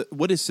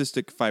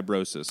cystic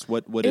fibrosis?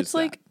 What is it's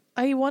like, that?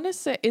 I want to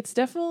say it's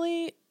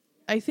definitely,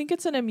 I think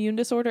it's an immune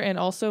disorder and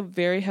also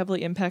very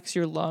heavily impacts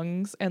your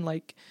lungs and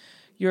like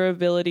your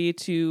ability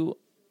to,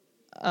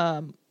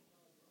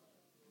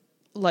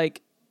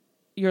 like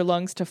your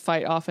lungs to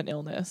fight off an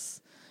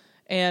illness.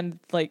 And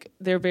like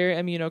they're very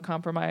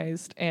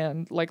immunocompromised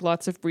and like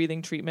lots of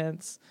breathing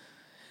treatments,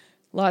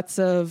 lots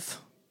of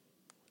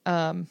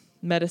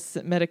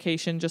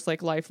medication, just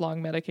like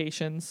lifelong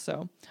medications.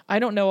 So I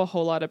don't know a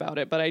whole lot about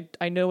it, but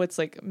I know it's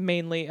like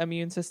mainly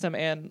immune system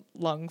and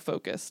lung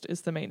focused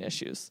is the main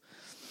issues.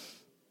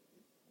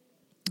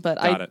 But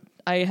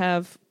I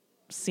have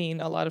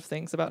seen a lot of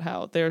things about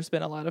how there's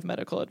been a lot of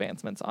medical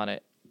advancements on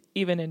it,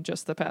 even in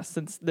just the past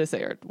since this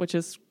aired, which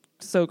is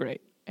so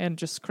great. And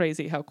just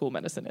crazy how cool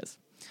medicine is.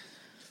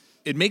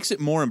 It makes it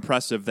more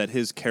impressive that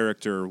his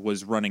character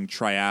was running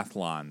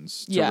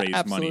triathlons to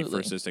raise money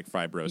for cystic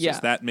fibrosis. Yeah.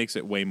 That makes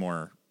it way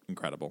more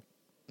incredible.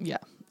 Yeah,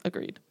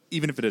 agreed.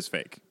 Even if it is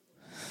fake.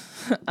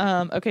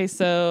 Okay,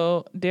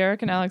 so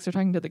Derek and Alex are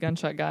talking to the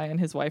gunshot guy and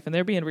his wife, and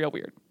they're being real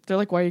weird. They're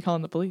like, "Why are you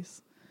calling the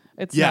police?"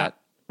 It's not.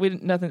 We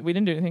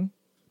didn't do anything.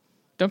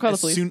 Don't call the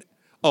police.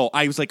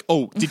 I was like,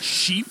 "Oh, did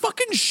she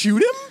fucking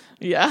shoot him?"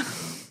 Yeah.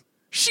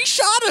 She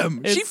shot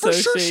him. She for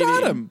sure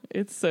shot him.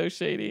 It's so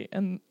shady.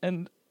 And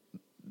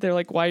they're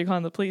like, why are you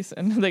calling the police?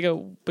 And they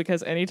go,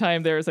 because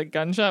anytime there is a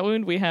gunshot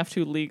wound, we have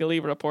to legally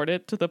report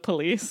it to the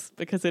police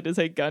because it is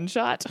a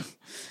gunshot.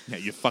 Yeah,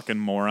 you fucking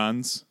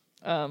morons.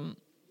 All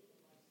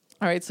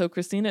right, so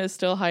Christina is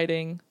still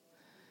hiding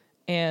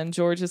and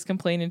George is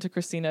complaining to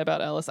Christina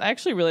about Ellis. I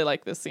actually really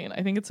like this scene.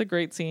 I think it's a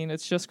great scene.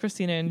 It's just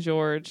Christina and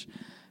George.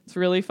 It's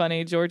really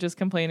funny. George is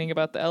complaining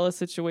about the Ellis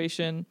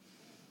situation.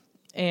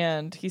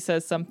 and he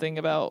says something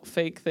about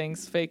fake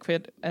things, fake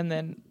fit, and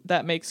then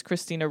that makes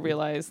Christina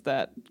realize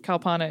that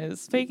Kalpana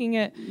is faking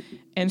it,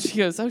 and she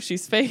goes, "Oh,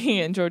 she's faking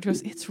it," and George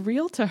goes, "It's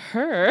real to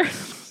her."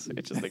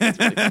 I just think it's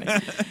really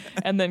funny.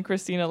 And then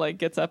Christina like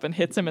gets up and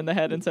hits him in the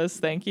head and says,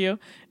 "Thank you,"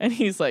 and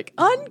he's like,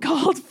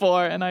 "Uncalled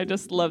for," and I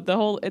just love the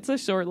whole. It's a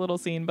short little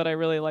scene, but I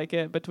really like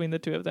it between the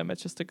two of them.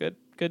 It's just a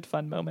good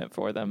fun moment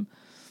for them.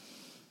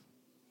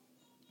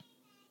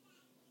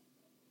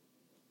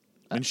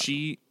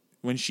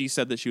 When she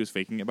said that she was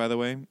faking it, by the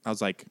way, I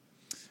was like,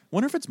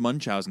 wonder if it's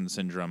Munchausen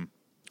syndrome.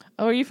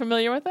 Oh, are you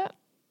familiar with that?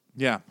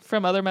 Yeah.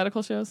 From other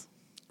medical shows?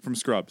 From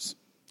Scrubs.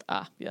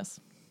 Ah, yes.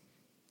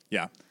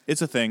 Yeah.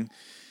 It's a thing.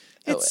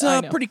 It's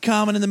I know. pretty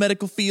common in the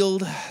medical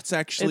field. It's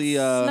actually...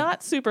 It's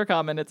not super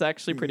common. It's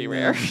actually pretty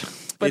rare.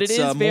 But it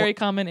is very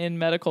common in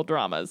medical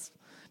dramas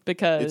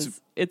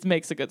because it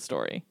makes a good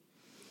story.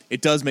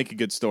 It does make a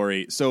good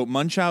story. So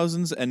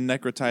Munchausen's and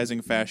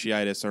necrotizing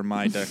fasciitis are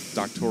my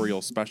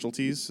doctoral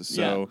specialties.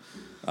 So,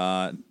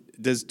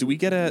 do we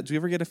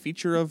ever get a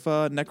feature of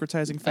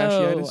necrotizing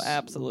fasciitis? Oh,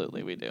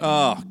 absolutely, we do.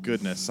 Oh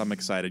goodness, I'm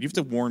excited. You have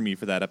to warn me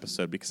for that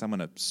episode because I'm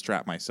going to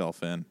strap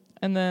myself in.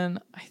 And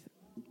then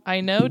I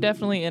know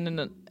definitely in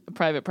a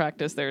private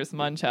practice there's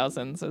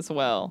Munchausen's as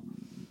well.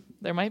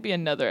 There might be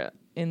another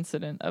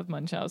incident of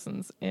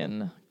Munchausen's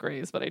in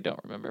Grey's, but I don't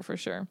remember for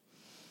sure.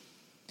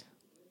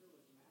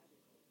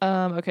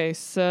 Okay,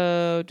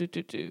 so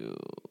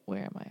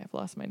where am I? I've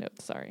lost my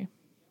notes. Sorry.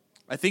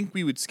 I think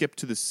we would skip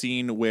to the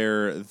scene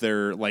where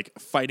they're like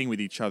fighting with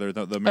each other.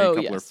 The married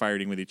couple are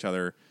fighting with each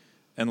other,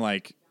 and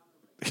like,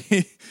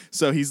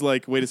 so he's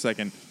like, "Wait a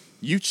second,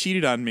 you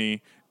cheated on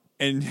me,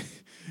 and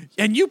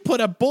you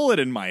put a bullet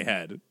in my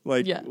head."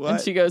 Like, yeah, what?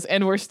 and she goes,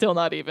 "And we're still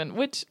not even."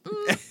 Which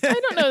I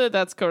don't know that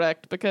that's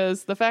correct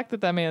because the fact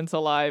that man's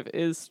alive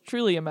is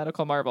truly a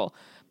medical marvel.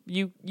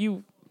 You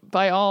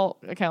by all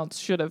accounts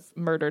should have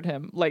murdered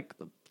him, like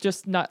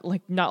just not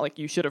like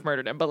you should have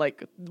murdered him, but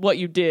like what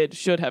you did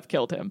should have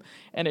killed him,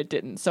 and it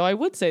didn't. So I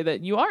would say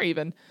that you are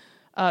even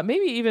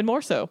maybe even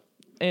more so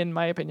in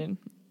my opinion.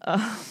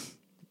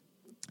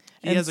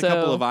 He has a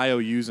couple of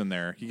IOUs in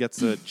there. He gets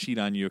to cheat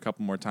on you a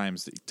couple more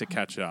times to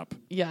catch up.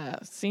 Yeah,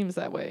 seems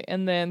that way.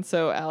 And then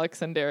so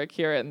Alex and Derek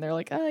hear it and they're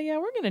like, "Oh yeah,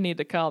 we're gonna need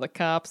to call the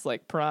cops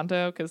like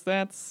pronto because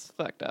that's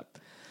fucked up."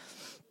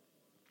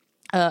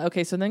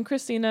 Okay, so then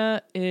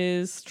Christina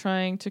is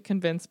trying to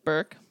convince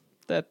Burke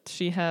that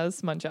she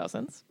has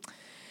Munchausen's.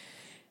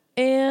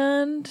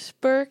 And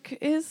Burke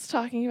is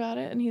talking about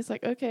it, and he's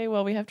like, "Okay,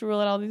 well, we have to rule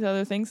out all these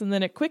other things." And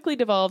then it quickly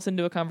devolves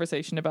into a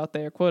conversation about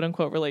their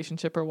quote-unquote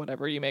relationship or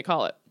whatever you may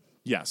call it.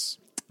 Yes.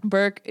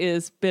 Burke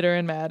is bitter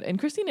and mad, and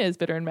Christina is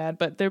bitter and mad,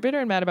 but they're bitter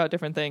and mad about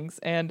different things.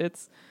 And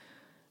it's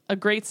a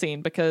great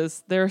scene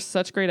because they're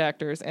such great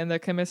actors, and the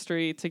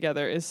chemistry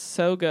together is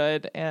so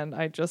good, and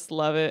I just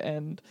love it.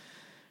 And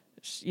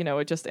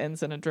it just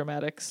ends in a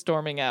dramatic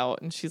storming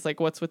out, and she's like,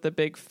 "What's with the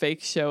big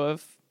fake show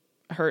of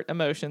hurt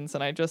emotions?"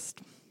 And I just,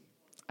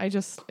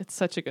 it's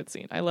such a good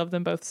scene. I love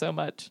them both so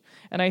much,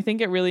 and I think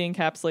it really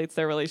encapsulates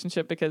their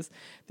relationship because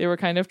they were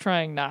kind of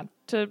trying not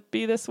to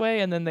be this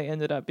way, and then they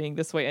ended up being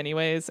this way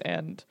anyways,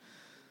 and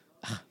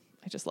I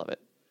just love it.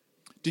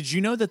 Did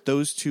you know that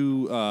those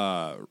two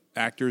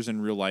actors in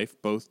real life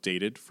both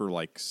dated for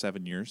like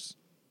 7 years?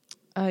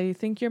 I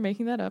think you're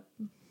making that up.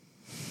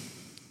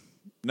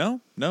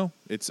 No.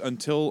 It's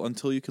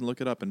until you can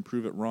look it up and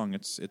prove it wrong.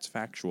 It's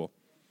factual.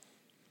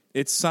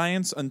 It's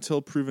science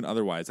until proven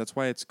otherwise. That's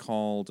why it's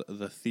called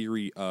the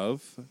theory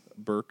of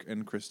Burke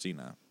and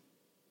Christina.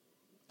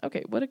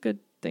 Okay, what a good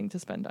thing to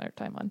spend our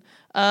time on.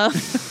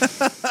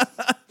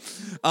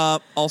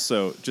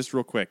 Also, just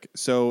real quick.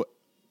 So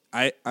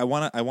I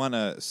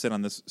wanna sit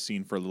on this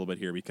scene for a little bit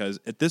here because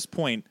at this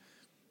point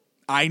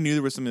I knew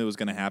there was something that was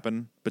going to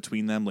happen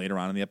between them later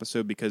on in the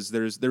episode because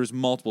there's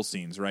multiple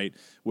scenes, right,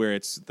 where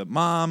it's the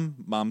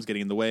mom's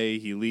getting in the way,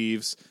 he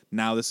leaves,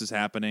 now this is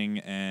happening,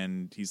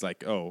 and he's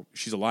like, "Oh,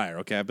 she's a liar.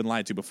 Okay, I've been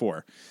lied to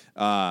before."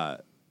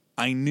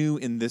 I knew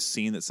in this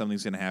scene that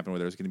something's going to happen where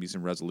there's going to be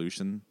some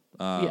resolution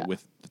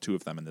with the two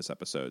of them in this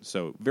episode.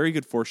 So very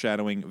good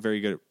foreshadowing, very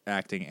good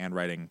acting and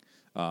writing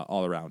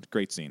all around.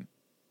 Great scene.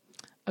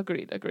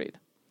 Agreed.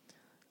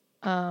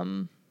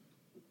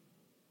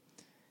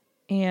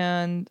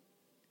 And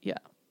yeah,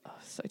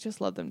 so I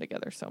just love them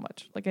together so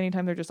much. Like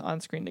anytime they're just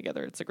on screen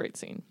together, it's a great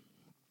scene,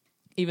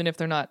 even if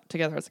they're not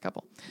together as a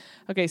couple.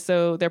 Okay,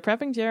 so they're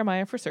prepping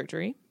Jeremiah for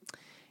surgery,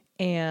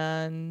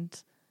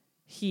 and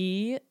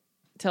he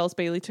tells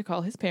Bailey to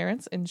call his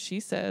parents, and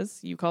she says,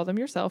 "You call them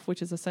yourself,"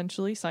 which is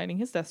essentially signing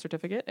his death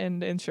certificate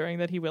and ensuring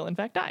that he will in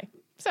fact die.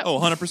 So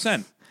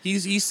 100%.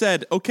 He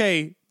said,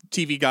 "Okay,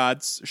 TV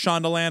gods,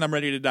 Shondaland, I'm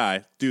ready to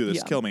die. Do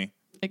this, kill me."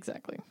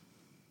 Exactly.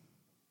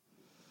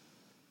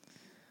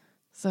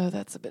 So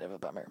that's a bit of a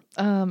bummer.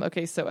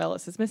 Okay, so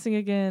Ellis is missing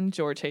again.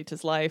 George hates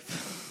his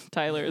life.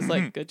 Tyler is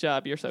like, "Good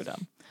job, you're so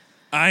dumb."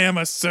 I am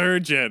a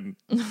surgeon.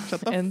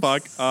 Shut the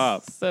fuck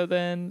up. So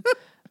then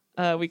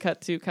we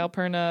cut to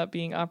Calpurna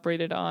being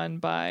operated on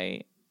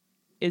by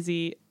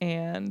Izzy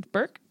and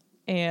Burke,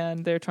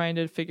 and they're trying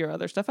to figure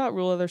other stuff out,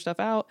 rule other stuff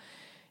out.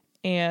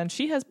 and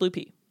she has blue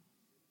pee.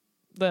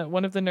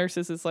 One of the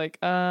nurses is like,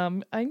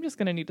 I'm just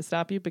going to need to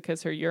stop you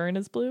because her urine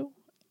is blue.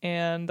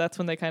 And that's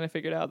when they kind of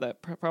figured out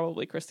that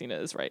probably Christina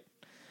is right.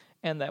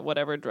 And that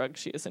whatever drug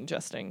she is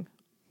ingesting,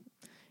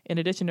 in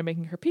addition to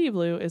making her pee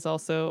blue, is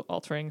also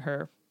altering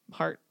her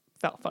heart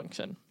valve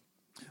function.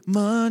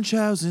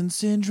 Munchausen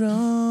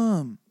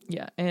syndrome.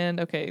 Yeah. And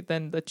okay,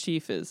 then the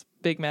chief is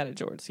big mad at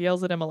George. He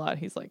yells at him a lot.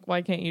 He's like,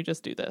 why can't you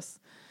just do this?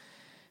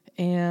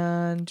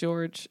 And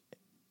George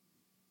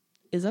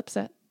is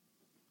upset.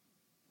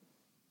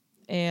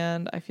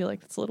 And I feel like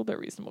that's a little bit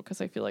reasonable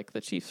because I feel like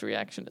the chief's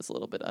reaction is a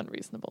little bit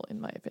unreasonable,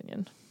 in my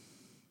opinion.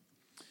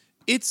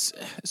 It's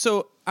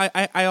so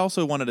I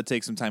also wanted to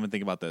take some time and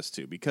think about this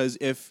too, because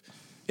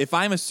if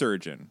I'm a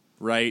surgeon,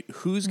 right,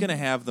 who's going to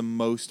have the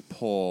most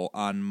pull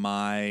on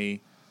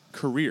my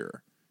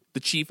career? The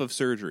chief of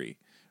surgery,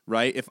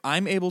 right? If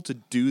I'm able to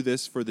do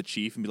this for the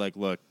chief and be like,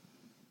 look,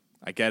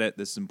 I get it.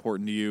 This is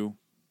important to you.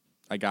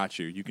 I got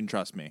you. You can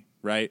trust me,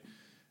 right?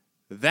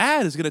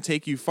 That is going to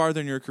take you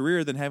farther in your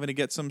career than having to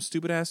get some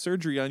stupid-ass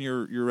surgery on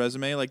your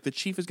resume. Like, the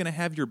chief is going to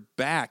have your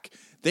back.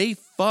 They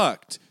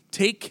fucked.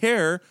 Take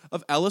care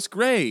of Ellis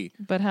Gray.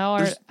 But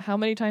how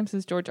many times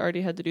has George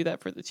already had to do that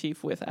for the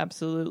chief with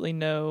absolutely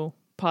no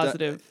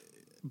positive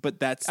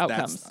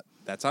outcomes?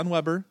 That's on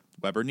Weber.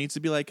 Weber needs to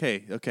be like,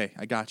 hey, okay,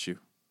 I got you.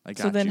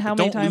 So then how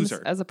many times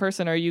as a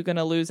person are you going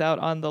to lose out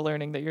on the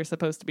learning that you're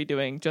supposed to be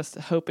doing just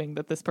hoping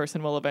that this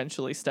person will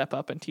eventually step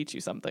up and teach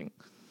you something?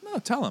 No,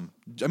 tell him.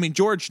 I mean,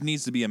 George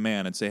needs to be a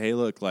man and say, hey,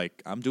 look,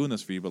 like, I'm doing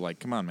this for you, but, like,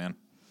 come on, man.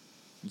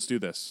 Let's do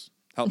this.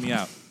 Help me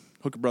out.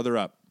 Hook a brother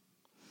up.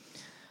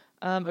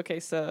 Okay,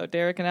 so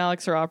Derek and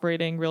Alex are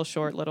operating real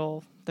short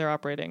little. They're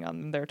operating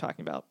on, they're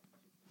talking about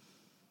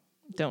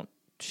don't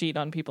cheat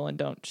on people and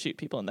don't shoot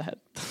people in the head.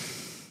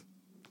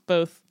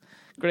 Both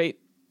great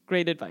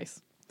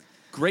advice.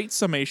 Great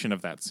summation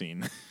of that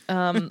scene.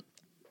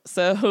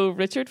 So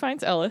Richard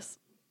finds Ellis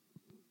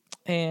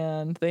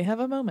and they have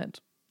a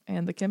moment.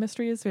 And the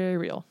chemistry is very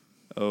real.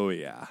 Oh,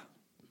 yeah.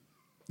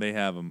 They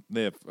have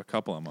a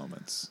couple of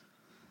moments.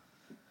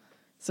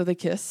 So they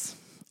kiss.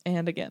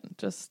 And again,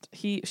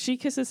 she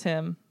kisses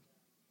him.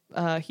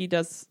 He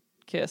does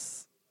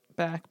kiss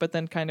back, but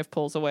then kind of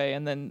pulls away.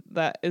 And then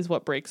that is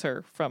what breaks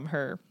her from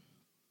her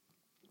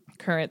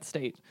current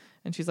state.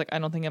 And she's like, I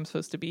don't think I'm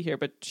supposed to be here.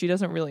 But she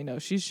doesn't really know.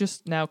 She's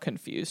just now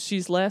confused.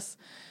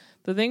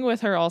 The thing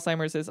with her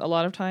Alzheimer's is a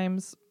lot of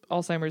times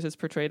Alzheimer's is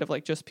portrayed of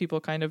like just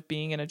people kind of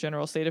being in a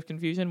general state of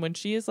confusion. When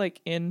she is like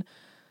in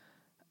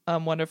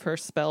one of her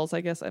spells,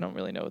 I guess, I don't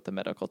really know what the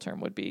medical term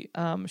would be.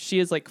 She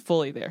is like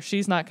fully there.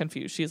 She's not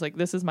confused. She's like,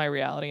 this is my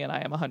reality and I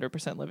am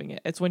 100% living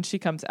it. It's when she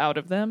comes out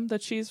of them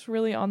that she's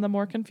really on the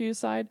more confused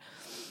side.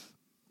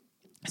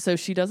 So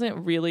she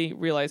doesn't really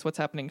realize what's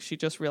happening. She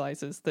just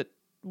realizes that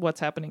what's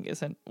happening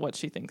isn't what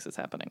she thinks is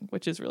happening,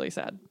 which is really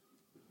sad.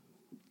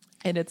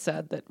 And it's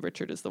sad that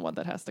Richard is the one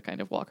that has to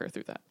kind of walk her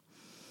through that.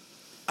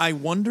 I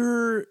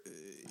wonder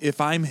if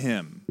I'm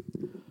him,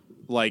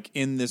 like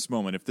in this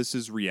moment, if this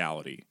is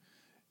reality,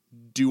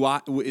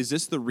 is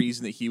this the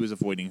reason that he was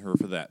avoiding her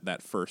for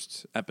that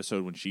first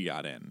episode when she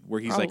got in, where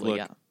he's Probably,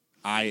 like, look,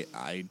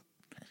 yeah.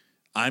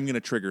 I'm going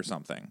to trigger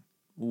something,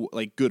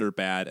 like good or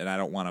bad, and I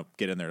don't want to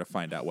get in there to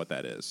find out what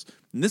that is.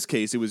 In this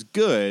case, it was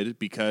good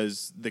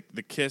because the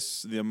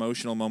kiss, the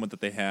emotional moment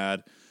that they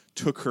had,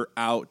 took her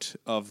out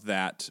of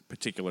that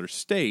particular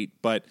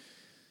state, but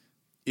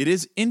it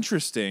is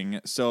interesting.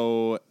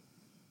 So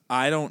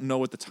I don't know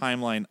what the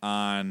timeline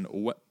on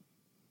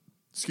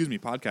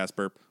podcast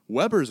burp,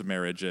 Weber's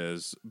marriage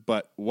is,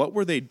 but what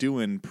were they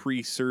doing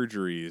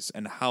pre-surgeries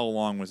and how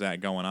long was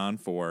that going on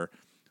for?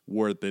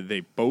 Were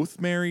they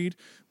both married?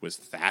 Was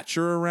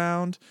Thatcher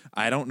around?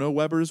 I don't know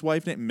Weber's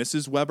wife name,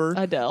 Mrs. Weber.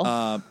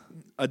 Adele.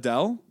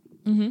 Adele?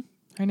 Mm-hmm.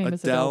 Her name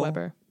is Adele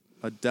Weber.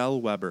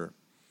 Adele Weber.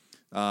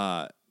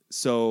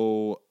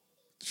 So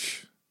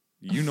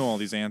you know all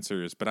these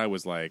answers, but I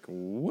was like,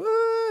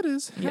 what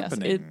is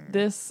happening?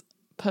 Yes,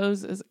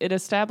 it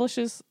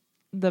establishes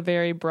the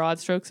very broad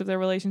strokes of their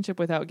relationship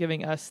without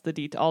giving us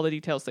all the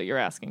details that you're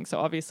asking. So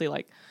obviously,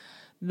 like,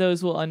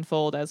 those will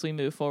unfold as we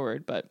move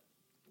forward, but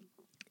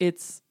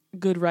it's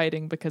good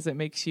writing because it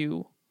makes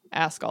you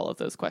ask all of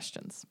those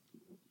questions.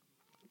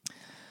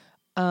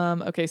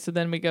 Okay, so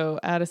then we go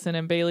Addison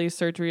and Bailey's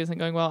surgery isn't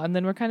going well, and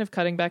then we're kind of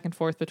cutting back and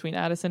forth between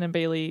Addison and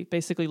Bailey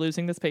basically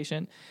losing this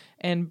patient,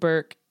 and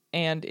Burke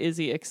and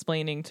Izzy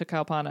explaining to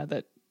Kalpana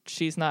that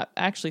she's not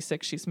actually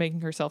sick, she's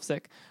making herself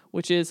sick,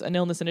 which is an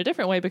illness in a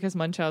different way because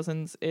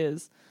Munchausen's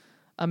is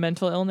a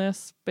mental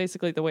illness,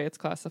 basically the way it's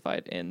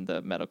classified in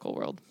the medical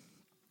world.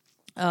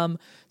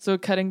 So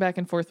cutting back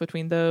and forth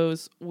between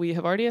those, we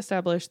have already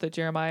established that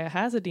Jeremiah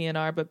has a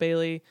DNR, but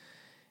Bailey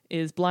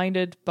is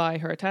blinded by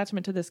her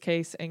attachment to this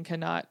case and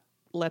cannot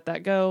let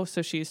that go.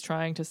 So she's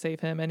trying to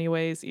save him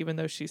anyways, even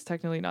though she's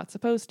technically not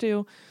supposed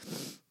to.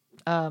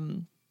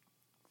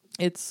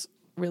 It's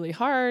really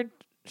hard.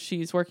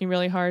 She's working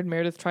really hard.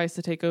 Meredith tries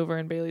to take over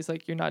and Bailey's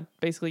like, you're not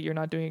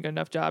doing a good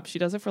enough job. She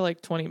does it for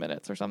like 20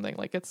 minutes or something.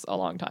 Like, it's a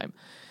long time.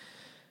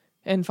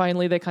 And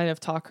finally they kind of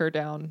talk her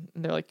down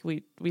and they're like,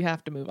 we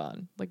have to move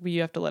on. Like, we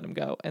have to let him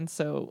go. And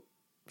so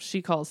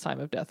she calls time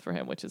of death for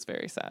him, which is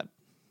very sad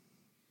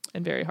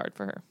and very hard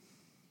for her.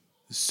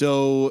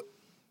 So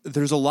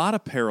there's a lot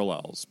of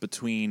parallels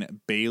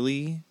between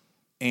Bailey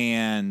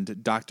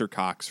and Dr.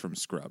 Cox from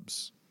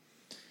Scrubs.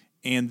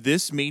 And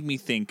this made me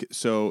think,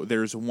 so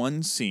there's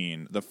one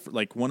scene,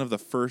 one of the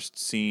first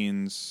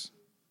scenes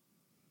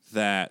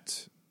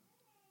that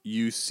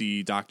you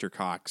see Dr.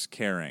 Cox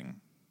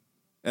caring,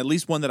 at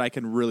least one that I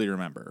can really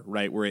remember,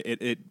 right, where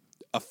it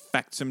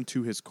affects him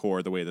to his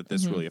core the way that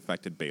this really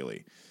affected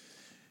Bailey.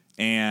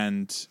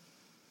 And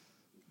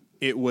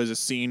it was a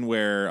scene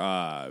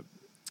where,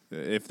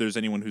 if there's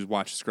anyone who's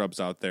watched Scrubs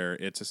out there,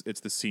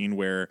 it's the scene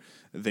where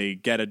they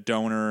get a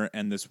donor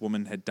and this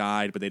woman had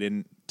died, but they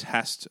didn't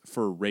test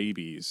for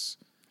rabies,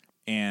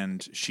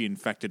 and she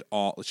infected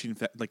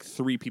like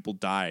 3 people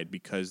died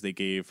because they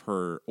gave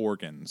her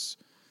organs.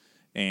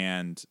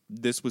 And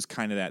this was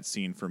kind of that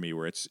scene for me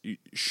where it's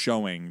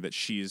showing that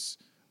she's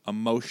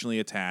emotionally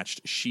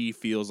attached. She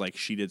feels like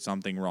she did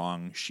something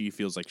wrong. She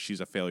feels like she's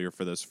a failure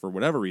for this for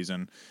whatever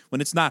reason, when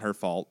it's not her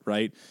fault,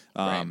 right?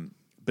 Right.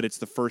 But it's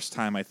the first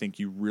time I think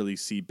you really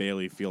see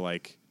Bailey feel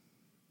like,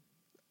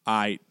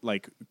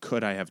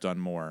 could I have done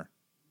more?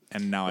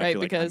 And now I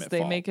feel like I'm at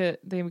fault.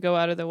 They go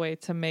out of their way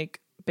to make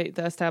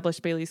to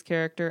establish Bailey's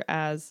character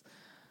as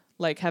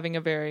like having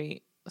a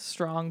very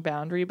strong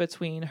boundary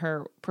between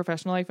her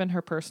professional life and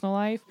her personal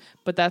life,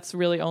 but that's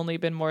really only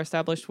been more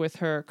established with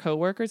her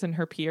coworkers and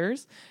her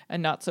peers,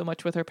 and not so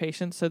much with her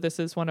patients. So this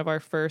is one of our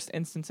first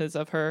instances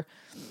of her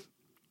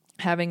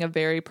having a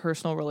very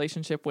personal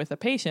relationship with a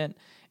patient,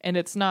 and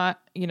it's not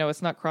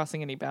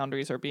crossing any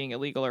boundaries or being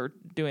illegal or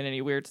doing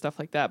any weird stuff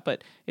like that,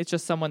 but it's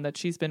just someone that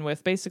she's been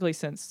with basically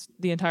since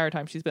the entire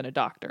time she's been a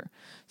doctor.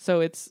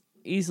 So it's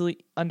easily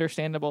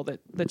understandable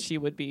that she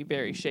would be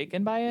very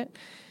shaken by it.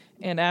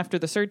 And after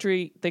the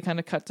surgery, they kind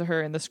of cut to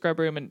her in the scrub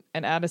room,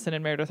 and Addison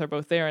and Meredith are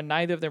both there, and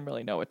neither of them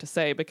really know what to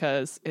say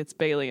because it's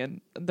Bailey,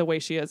 and the way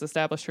she has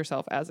established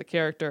herself as a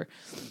character,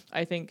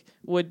 I think,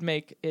 would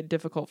make it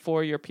difficult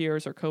for your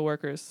peers or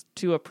coworkers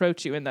to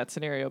approach you in that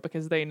scenario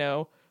because they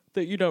know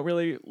that you don't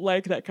really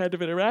like that kind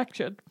of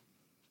interaction.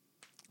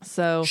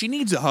 So she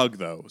needs a hug,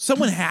 though.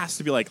 Someone has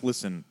to be like,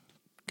 listen,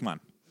 come on,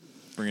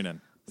 bring it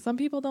in. Some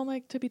people don't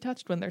like to be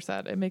touched when they're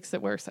sad. It makes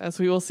it worse, as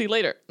we will see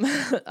later.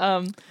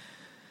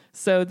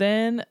 So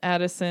then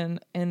Addison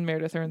and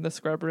Meredith are in the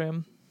scrub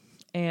room,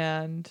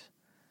 and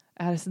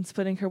Addison's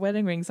putting her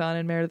wedding rings on,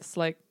 and Meredith's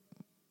like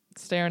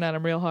staring at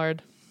him real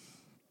hard.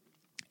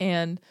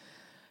 And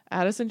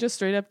Addison just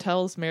straight up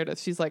tells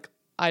Meredith, she's like,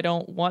 I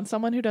don't want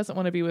someone who doesn't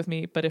want to be with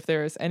me, but if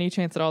there is any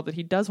chance at all that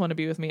he does want to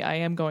be with me, I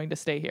am going to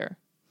stay here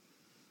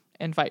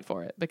and fight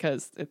for it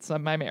because it's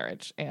my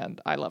marriage and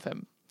I love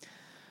him.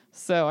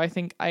 So I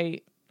think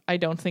I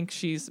don't think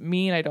she's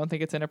mean. I don't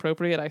think it's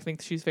inappropriate. I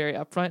think she's very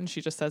upfront, and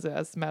she just says it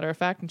as a matter of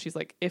fact. And she's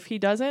like, if he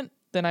doesn't,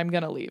 then I'm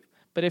going to leave.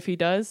 But if he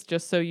does,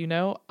 just so you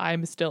know,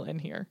 I'm still in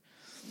here.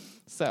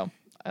 So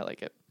I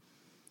like it.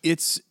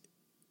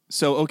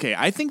 Okay.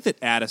 I think that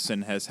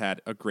Addison has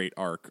had a great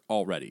arc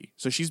already.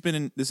 So she's been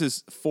in, this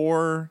is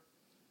this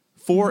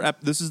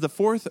is the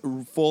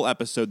 4th full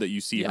episode that you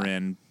see her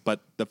in,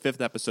 but the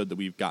 5th episode that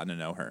we've gotten to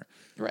know her.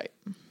 Right.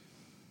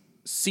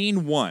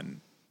 Scene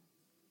 1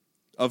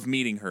 of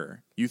meeting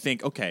her, you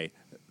think, okay,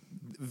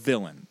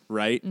 villain,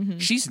 right? Mm-hmm.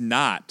 She's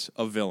not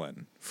a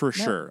villain for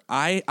sure.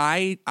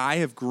 I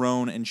have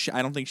grown, and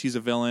I don't think she's a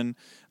villain.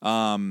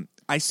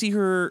 I see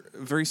her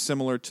very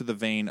similar to the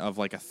vein of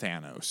like a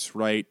Thanos,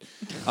 right?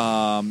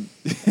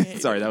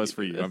 Sorry, that was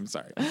for you. I'm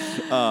sorry.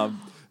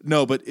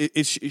 No, but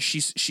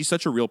she's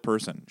such a real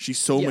person. She's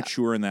so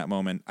mature in that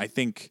moment. I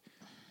think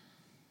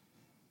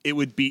it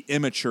would be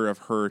immature of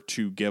her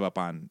to give up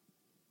on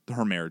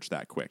her marriage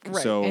that quick.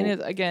 Right. So, and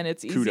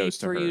it's easy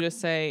for you to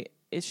say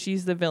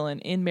she's the villain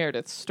in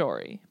Meredith's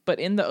story. But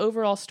in the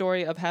overall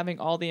story of having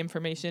all the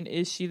information,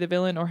 is she the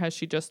villain or has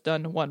she just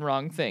done one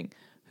wrong thing?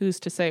 Who's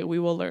to say? We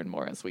will learn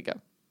more as we go.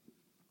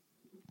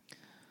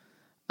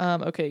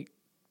 Okay.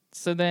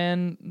 So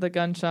then the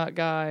gunshot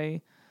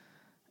guy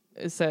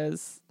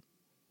says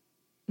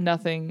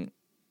nothing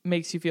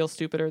makes you feel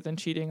stupider than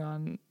cheating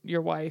on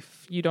your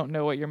wife. You don't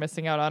know what you're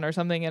missing out on or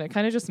something. And it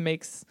kind of just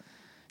makes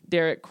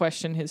Derek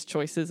question his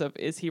choices of,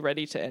 is he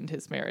ready to end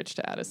his marriage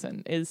to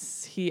Addison?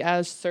 Is he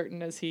as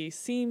certain as he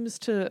seems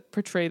to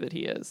portray that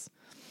he is?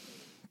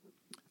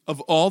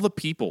 Of all the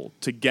people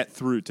to get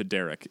through to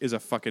Derek is a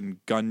fucking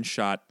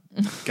gunshot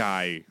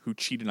guy who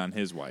cheated on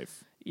his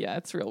wife. Yeah,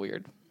 it's real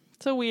weird.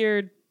 It's a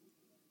weird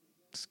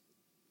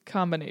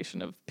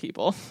combination of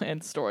people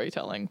and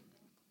storytelling.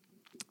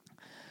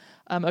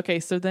 Okay,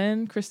 so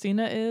then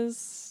Christina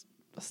is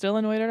still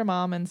annoyed at her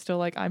mom and still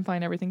like, I'm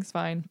fine, everything's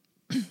fine.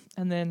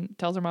 And then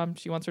tells her mom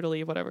she wants her to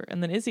leave, whatever.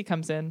 And then Izzy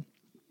comes in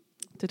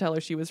to tell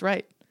her she was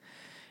right.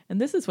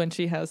 And this is when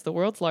she has the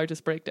world's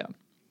largest breakdown,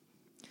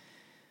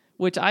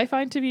 which I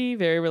find to be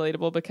very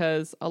relatable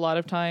because a lot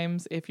of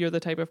times if you're the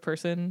type of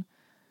person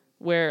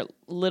where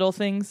little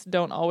things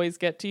don't always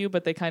get to you,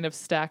 but they kind of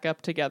stack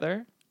up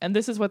together, and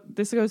this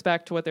goes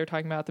back to what they're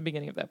talking about at the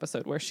beginning of the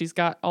episode, where she's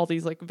got all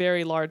these like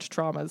very large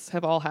traumas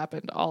have all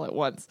happened all at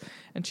once,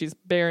 and she's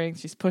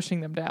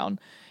pushing them down,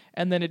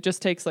 and then it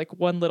just takes like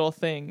one little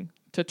thing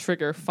to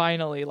trigger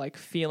finally like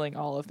feeling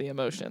all of the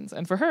emotions.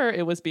 And for her,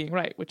 it was being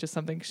right, which is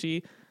something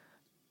she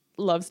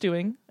loves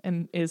doing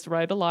and is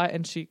right a lot,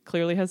 and she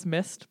clearly has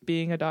missed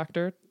being a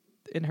doctor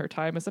in her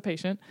time as a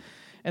patient.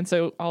 And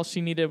so all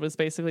she needed was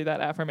basically that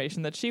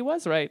affirmation that she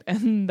was right.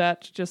 And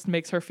that just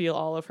makes her feel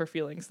all of her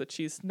feelings that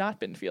she's not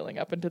been feeling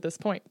up until this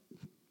point.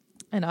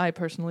 And I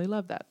personally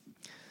love that.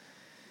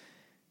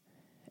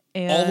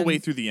 And all the way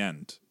through the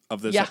end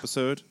of this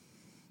episode.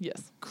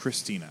 Yes.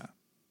 Christina.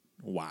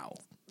 Wow.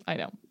 I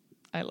know.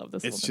 I love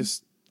this. It's woman.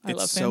 just, I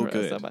love it's so Sandra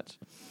good. so much.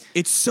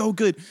 It's so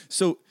good.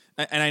 So,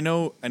 and I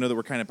know that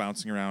we're kind of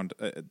bouncing around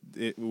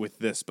with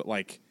this, but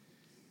like,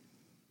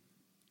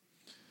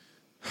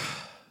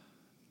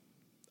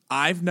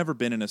 I've never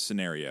been in a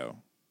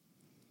scenario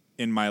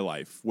in my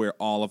life where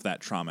all of that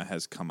trauma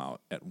has come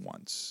out at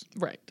once.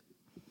 Right.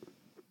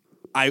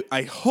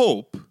 I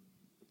hope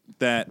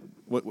that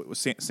what was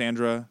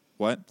Sandra?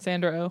 What?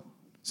 Sandra Oh.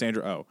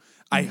 Sandra Oh.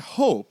 I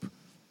hope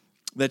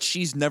that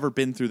she's never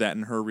been through that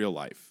in her real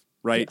life,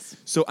 right? Yes.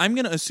 So I'm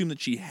going to assume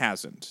that she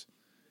hasn't.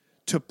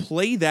 To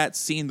play that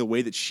scene the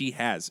way that she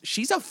has,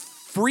 she's a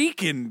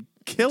freaking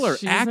killer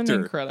actor. She's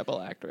an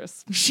incredible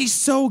actress. She's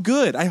so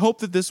good. I hope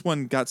that this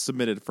one got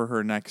submitted for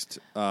her next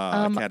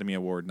Academy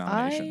Award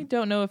nomination. I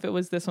don't know if it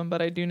was this one,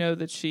 but I do know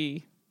that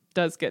she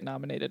does get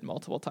nominated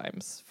multiple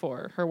times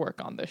for her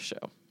work on this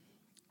show.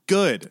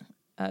 Good.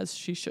 As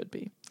she should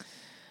be.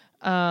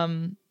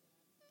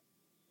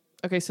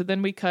 Okay, so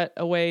then we cut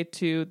away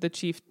to the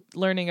chief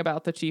learning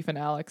about the chief and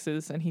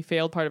Alex's, and he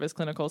failed part of his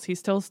clinicals. He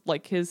still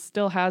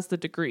still has the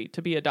degree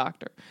to be a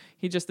doctor.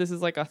 This is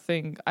like a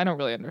thing I don't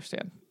really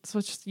understand. So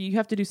it's just, you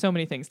have to do so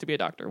many things to be a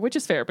doctor, which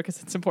is fair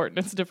because it's important.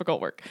 It's difficult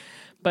work,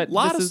 but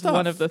this is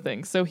one of the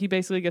things. So he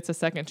basically gets a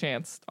second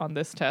chance on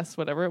this test,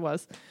 whatever it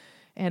was,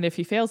 and if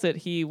he fails it,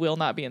 he will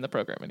not be in the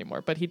program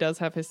anymore. But he does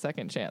have his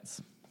second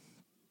chance.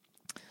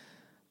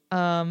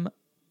 And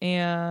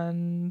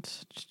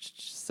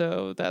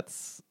so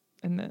that's.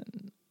 And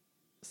then,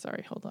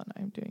 sorry, hold on.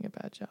 I'm doing a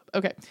bad job.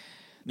 Okay.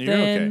 You're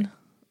okay.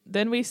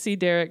 Then we see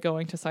Derek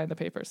going to sign the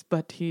papers,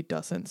 but he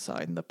doesn't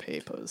sign the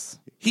papers.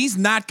 He's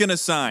not going to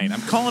sign.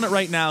 I'm calling it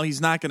right now.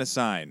 He's not going to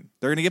sign.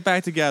 They're going to get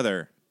back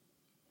together.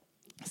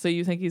 So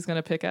you think he's going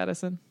to pick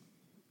Addison?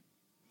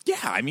 Yeah,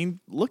 I mean,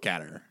 look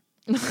at her.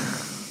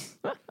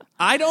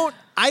 I don't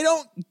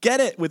get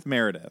it with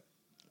Meredith.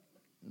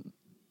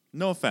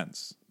 No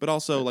offense, but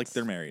also like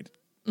they're married.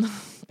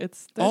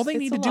 All they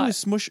need to do is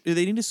smush.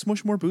 They need to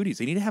smush more booties.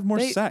 They need to have more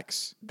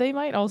sex. They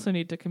might also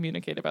need to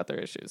communicate about their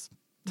issues.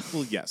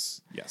 Well,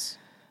 yes.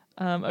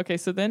 Okay,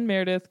 so then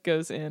Meredith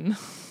goes in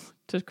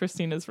to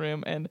Christina's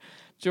room, and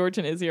George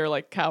and Izzy are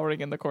like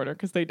cowering in the corner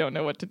because they don't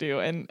know what to do.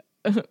 And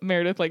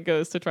Meredith like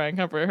goes to try and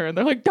comfort her, and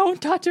they're like,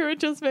 "Don't touch her; it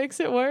just makes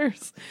it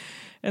worse."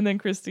 And then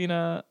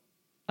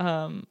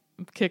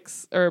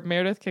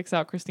Meredith kicks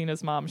out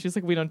Christina's mom. She's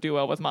like, "We don't do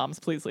well with moms.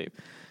 Please leave."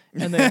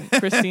 And then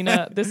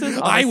Christina, this is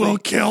I will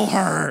kill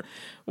her.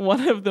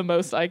 One of the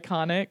most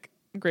iconic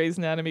Grey's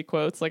Anatomy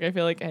quotes. Like, I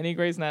feel like any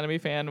Grey's Anatomy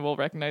fan will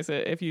recognize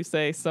it if you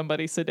say,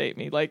 "Somebody sedate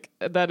me." Like,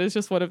 that is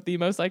just one of the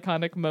most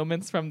iconic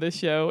moments from this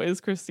show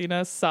is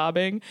Christina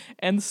sobbing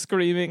and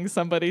screaming,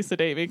 "Somebody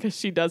sedate me," because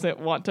she doesn't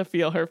want to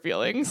feel her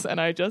feelings.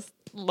 And I just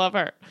love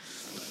her.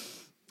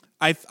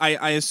 I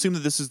assume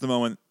that this is the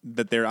moment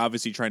that they're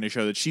obviously trying to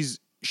show that she's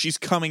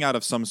coming out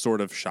of some sort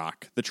of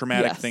shock. The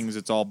traumatic things,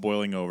 it's all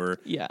boiling over.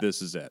 Yeah.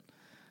 This is it.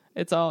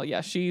 It's all,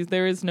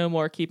 there is no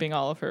more keeping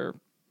all of her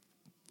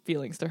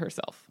feelings to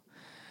herself.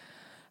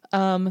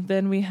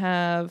 Then we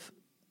have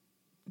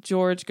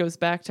George goes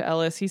back to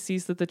Ellis. He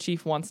sees that the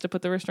chief wants to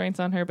put the restraints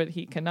on her, but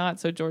he cannot.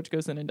 So George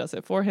goes in and does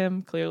it for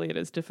him. Clearly it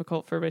is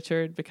difficult for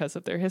Richard because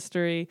of their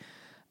history.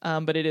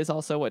 But it is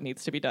also what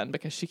needs to be done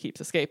because she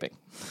keeps escaping.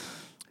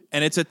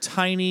 And it's a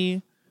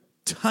tiny,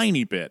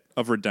 tiny bit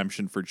of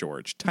redemption for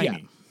George.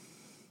 Tiny.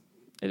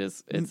 Yeah.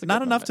 It's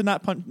not enough to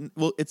not punch.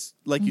 Well, it's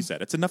like you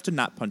said, it's enough to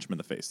not punch him in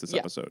the face this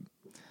episode.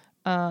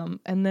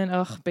 And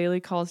then, Bailey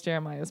calls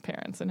Jeremiah's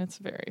parents, and it's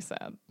very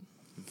sad.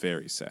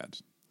 Very sad.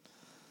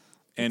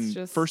 And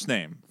just, first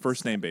name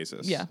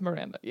basis. Yeah,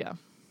 Miranda. Yeah.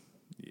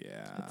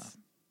 Yeah.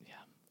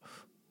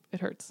 It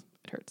hurts.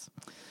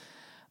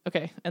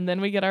 Okay, and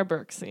then we get our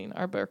Burke scene,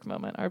 our Burke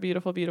moment, our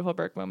beautiful, beautiful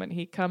Burke moment.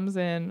 He comes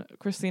in.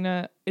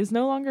 Christina is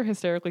no longer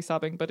hysterically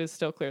sobbing, but is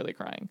still clearly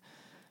crying.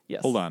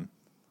 Yes. Hold on.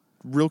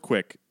 Real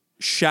quick.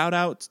 Shout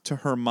out to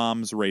her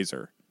mom's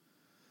Razr.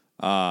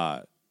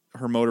 Her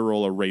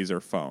Motorola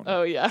Razr phone.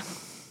 Oh, yeah.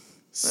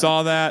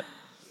 Saw that.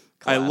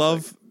 Classic. I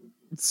love...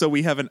 So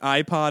we have an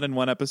iPod in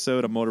one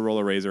episode, a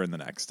Motorola Razr in the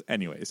next.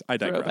 Anyways, I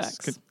digress.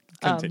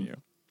 Continue.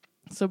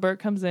 So Burke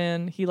comes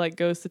in. He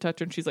goes to touch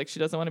her, and she's like, she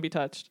doesn't want to be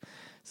touched.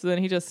 So then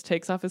he just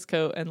takes off his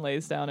coat and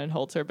lays down and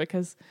holds her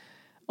because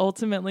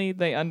ultimately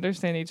they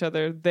understand each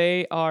other.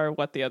 They are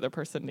what the other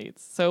person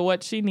needs. So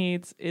what she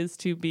needs is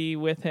to be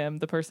with him,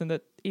 the person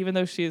that, even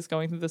though she is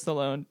going through this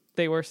alone,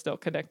 they were still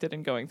connected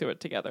and going through it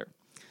together.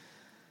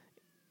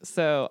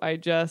 So I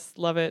just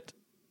love it.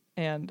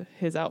 And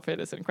his outfit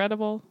is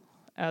incredible,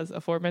 as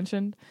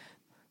aforementioned.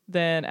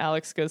 Then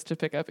Alex goes to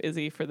pick up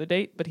Izzy for the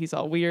date, but he's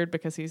all weird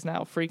because he's now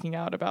freaking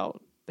out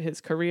about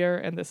his career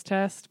and this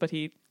test. But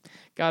he,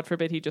 God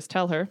forbid, he just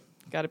tell her.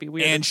 Got to be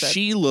weird. And instead.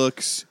 she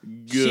looks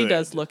good. She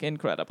does look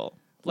incredible.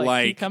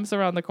 Like he comes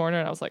around the corner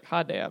and I was like,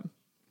 hot damn.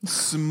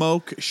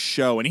 Smoke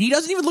show. And he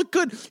doesn't even look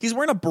good. He's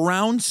wearing a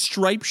brown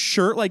striped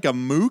shirt like a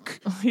mook.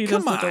 He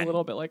does look a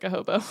little bit like a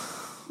hobo.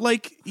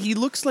 Like he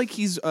looks like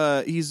he's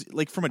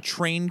like from a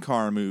train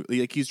car movie.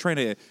 Like he's trying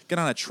to get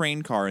on a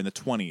train car in the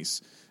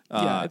 20s.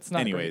 Yeah, it's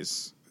not.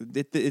 Anyways,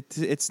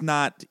 it's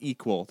not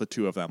equal, the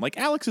two of them. Like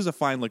Alex is a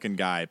fine looking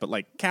guy, but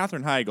like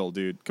Katherine Heigl,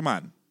 dude, come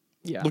on,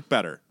 look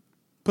better.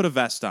 Put a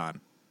vest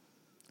on.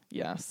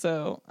 Yeah,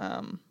 so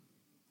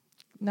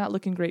not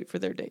looking great for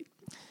their date.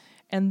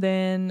 And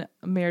then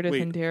Meredith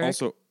and Derek.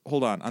 Also,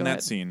 hold on that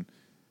ahead. scene.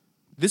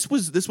 This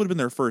would have been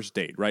their first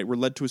date, right? We're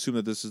led to assume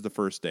that this is the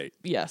first date.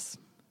 Yes.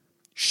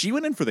 She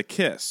went in for the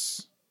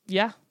kiss.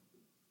 Yeah.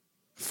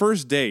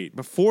 First date,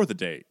 before the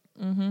date.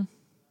 Mm-hmm.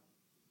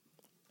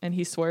 And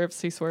he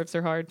swerves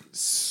her hard.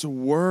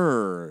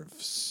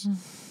 Swerves.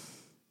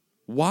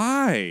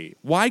 Why?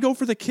 Why go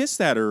for the kiss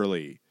that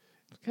early?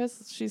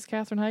 Because she's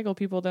Katherine Heigl.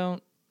 People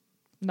don't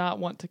not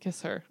want to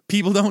kiss her.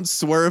 People don't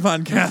swerve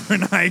on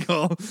Katherine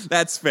Heigl.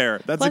 That's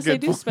fair. That's Plus, a good they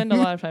do point. spend a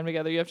lot of time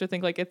together. You have to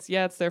think like it's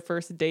their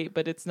first date,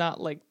 but it's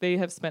not like they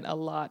have spent a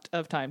lot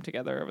of time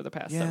together over the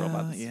past several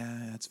months.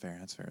 Yeah, that's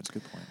fair. It's a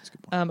good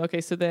point. Okay,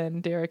 so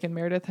then Derek and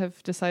Meredith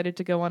have decided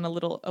to go on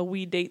a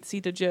wee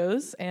datesy to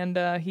Joe's, and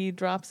he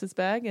drops his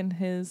bag and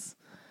his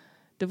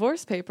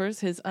divorce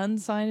papers, his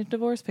unsigned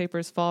divorce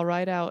papers, fall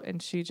right out,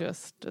 and she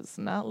just does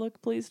not look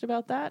pleased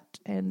about that.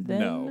 And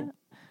then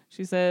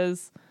she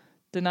says,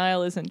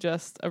 denial isn't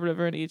just a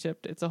river in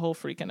Egypt, it's a whole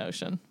freaking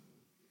ocean.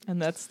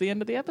 And that's the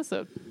end of the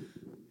episode.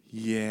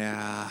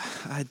 Yeah,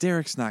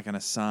 Derek's not going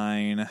to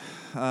sign.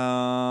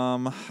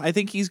 I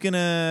think he's going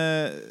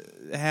to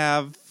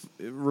have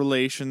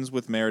relations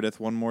with Meredith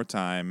one more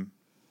time,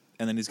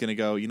 and then he's going to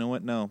go, you know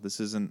what? No,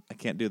 I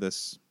can't do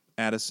this.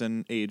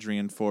 Addison,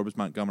 Adrian, Forbes,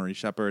 Montgomery,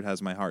 Shepard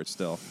has my heart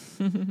still.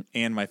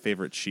 And my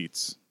favorite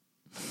sheets.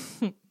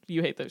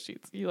 You hate those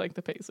sheets. You like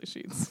the Paisley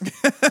sheets.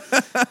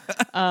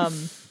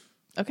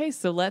 Okay,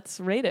 so let's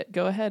rate it.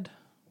 Go ahead.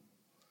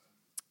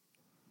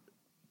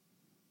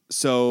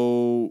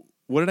 So,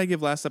 what did I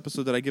give last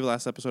episode? Did I give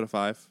last episode a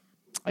 5?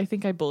 I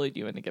think I bullied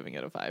you into giving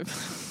it a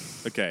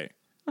 5. Okay.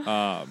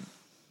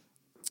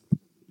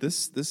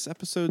 This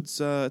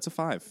episode's it's a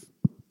 5.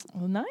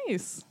 Oh,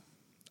 nice.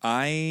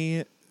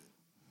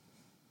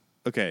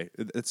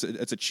 It's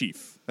a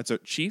chief. That's a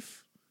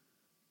chief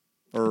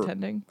or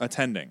attending.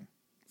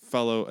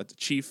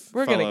 Chief.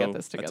 We're gonna get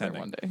this together attending.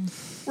 one day.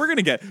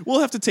 We'll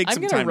have to take I'm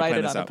some gonna time to write plan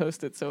it this on out. a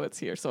Post-it so it's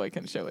here so I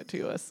can show it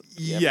to us.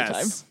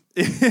 Yes.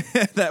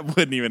 That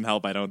wouldn't even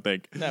help, I don't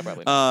think. No,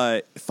 probably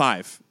not.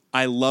 5.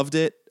 I loved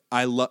it.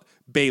 I love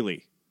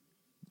Bailey.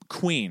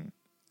 Queen.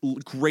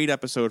 Great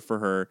episode for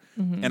her.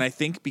 Mm-hmm. And I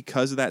think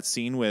because of that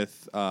scene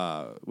with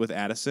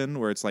Addison,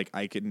 where it's like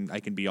I can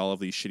be all of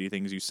these shitty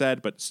things you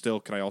said, but still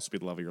can I also be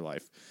the love of your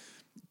life?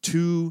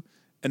 2,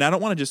 and I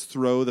don't want to just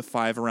throw the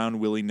 5 around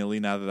willy-nilly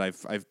now that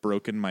I've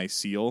broken my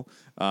seal.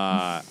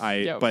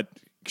 But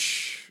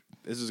this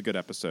is a good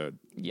episode.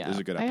 Yeah. This is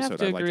a good I episode. have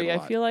to agree. Like it a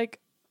lot. I feel like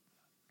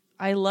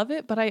I love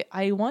it, but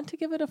I want to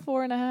give it a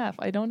 4.5.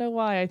 I don't know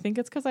why. I think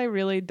it's because I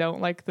really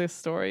don't like this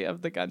story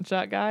of the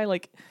gunshot guy.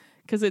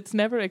 Because it's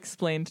never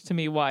explained to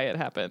me why it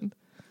happened.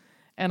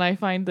 And I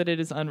find that it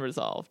is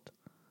unresolved.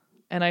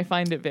 And I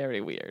find it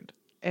very weird.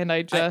 And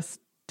I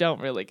just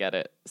don't really get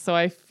it. So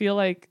I feel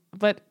like,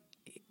 but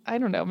I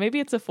don't know, maybe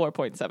it's a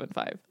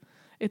 4.75.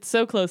 It's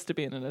so close to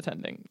being an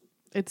attending.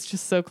 It's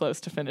just so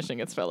close to finishing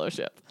its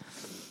fellowship.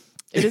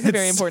 It is a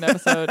very important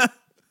episode.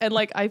 And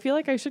I feel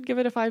like I should give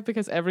it a 5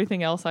 because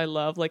everything else I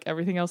love,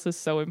 everything else is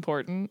so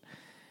important.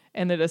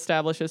 And it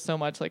establishes so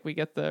much. We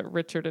get the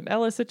Richard and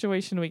Ella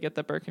situation. We get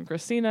the Burke and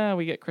Christina.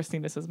 We get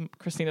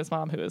Christina's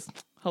mom, who is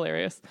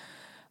hilarious.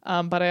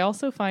 But I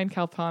also find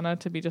Kalpana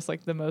to be just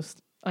the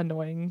most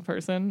annoying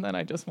person. And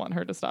I just want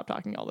her to stop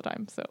talking all the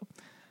time. So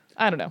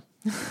I don't know.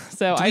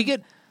 So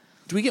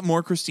do we get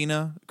more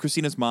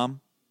Christina's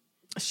mom?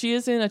 She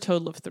is in a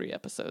total of 3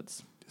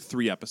 episodes.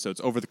 3 episodes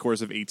over the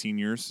course of 18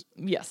 years?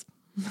 Yes.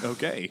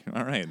 Okay.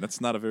 All right.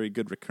 That's not a very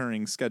good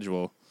recurring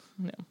schedule.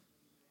 No.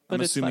 But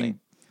I'm it's assuming funny.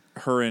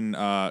 Her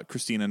and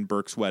Christina and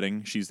Burke's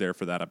wedding, she's there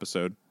for that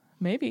episode.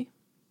 Maybe.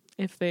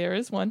 If there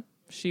is one,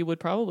 she would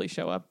probably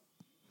show up.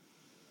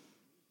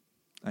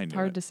 I knew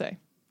Hard it. to say.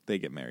 They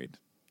get married.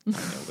 I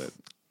nailed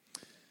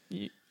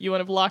it. You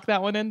want to lock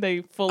that one in? They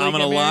fully I'm get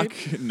gonna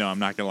married? No, I'm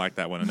not gonna lock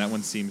that one. And that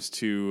one seems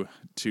too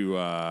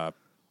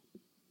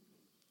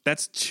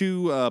that's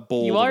too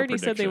bold. You of a already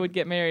said they prediction. would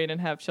get married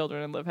and have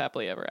children and live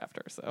happily ever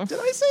after. So Did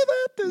I say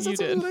that? Is you that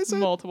something did that I said?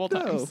 multiple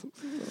No. times.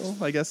 Well,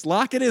 I guess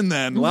lock it in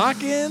then.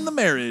 Lock in the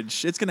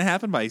marriage. It's gonna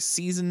happen by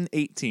season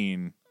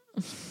 18.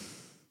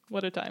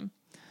 What a time.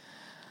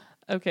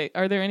 Okay.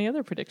 Are there any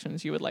other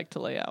predictions you would like to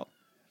lay out?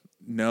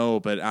 No,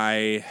 but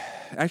I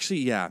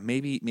actually,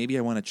 maybe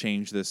I want to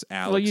change this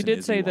Alex. Well, you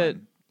did say that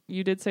one.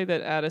 you did say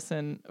that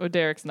Addison or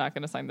Derek's not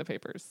going to sign the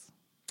papers.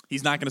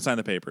 He's not going to sign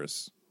the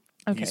papers.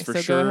 Okay, He's for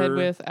so sure, go ahead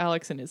with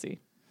Alex and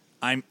Izzy.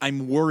 I'm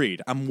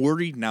worried. I'm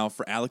worried now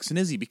for Alex and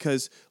Izzy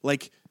because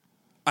like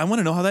I want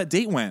to know how that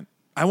date went.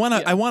 I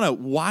want to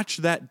watch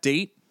that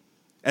date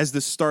as the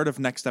start of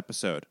next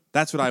episode.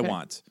 That's what I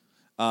want.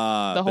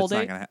 The whole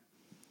date?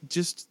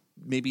 Just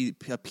maybe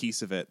a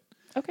piece of it.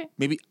 Okay.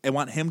 Maybe I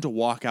want him to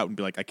walk out and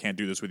be like, I can't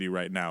do this with you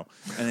right now.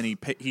 And then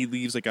he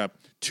leaves like a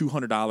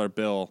 $200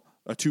 bill,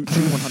 two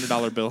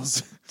 $100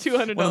 bills.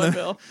 $200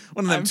 bill.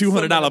 One of them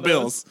 $200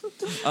 bills.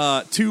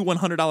 Two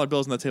 $100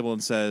 bills on the table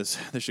and says,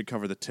 this should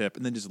cover the tip.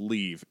 And then just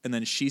leave. And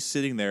then she's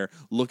sitting there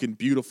looking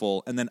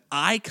beautiful. And then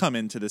I come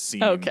into the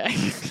scene. Okay.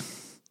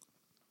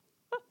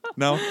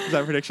 No? Does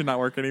that prediction not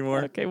work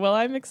anymore? Okay, well,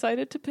 I'm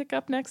excited to pick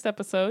up next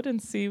episode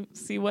and see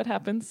what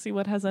happens, see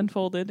what has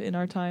unfolded in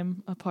our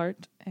time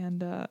apart,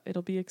 and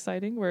it'll be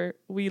exciting.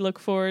 We look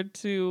forward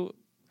to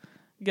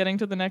getting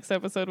to the next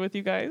episode with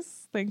you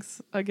guys.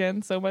 Thanks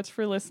again so much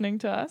for listening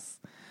to us.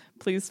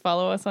 Please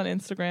follow us on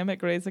Instagram at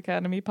Grey's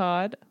Academy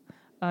Pod.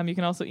 You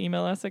can also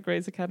email us at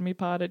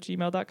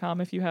graysacademypod@gmail.com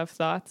if you have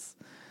thoughts.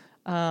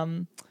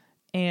 And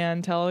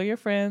tell all your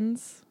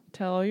friends,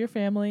 tell all your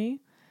family.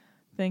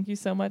 Thank you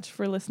so much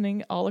for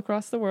listening all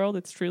across the world.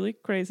 It's truly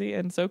crazy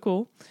and so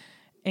cool.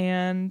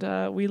 And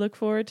we look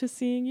forward to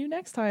seeing you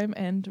next time.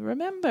 And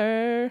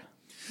remember,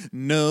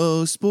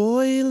 no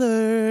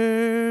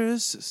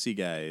spoilers. See you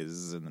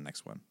guys in the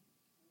next one.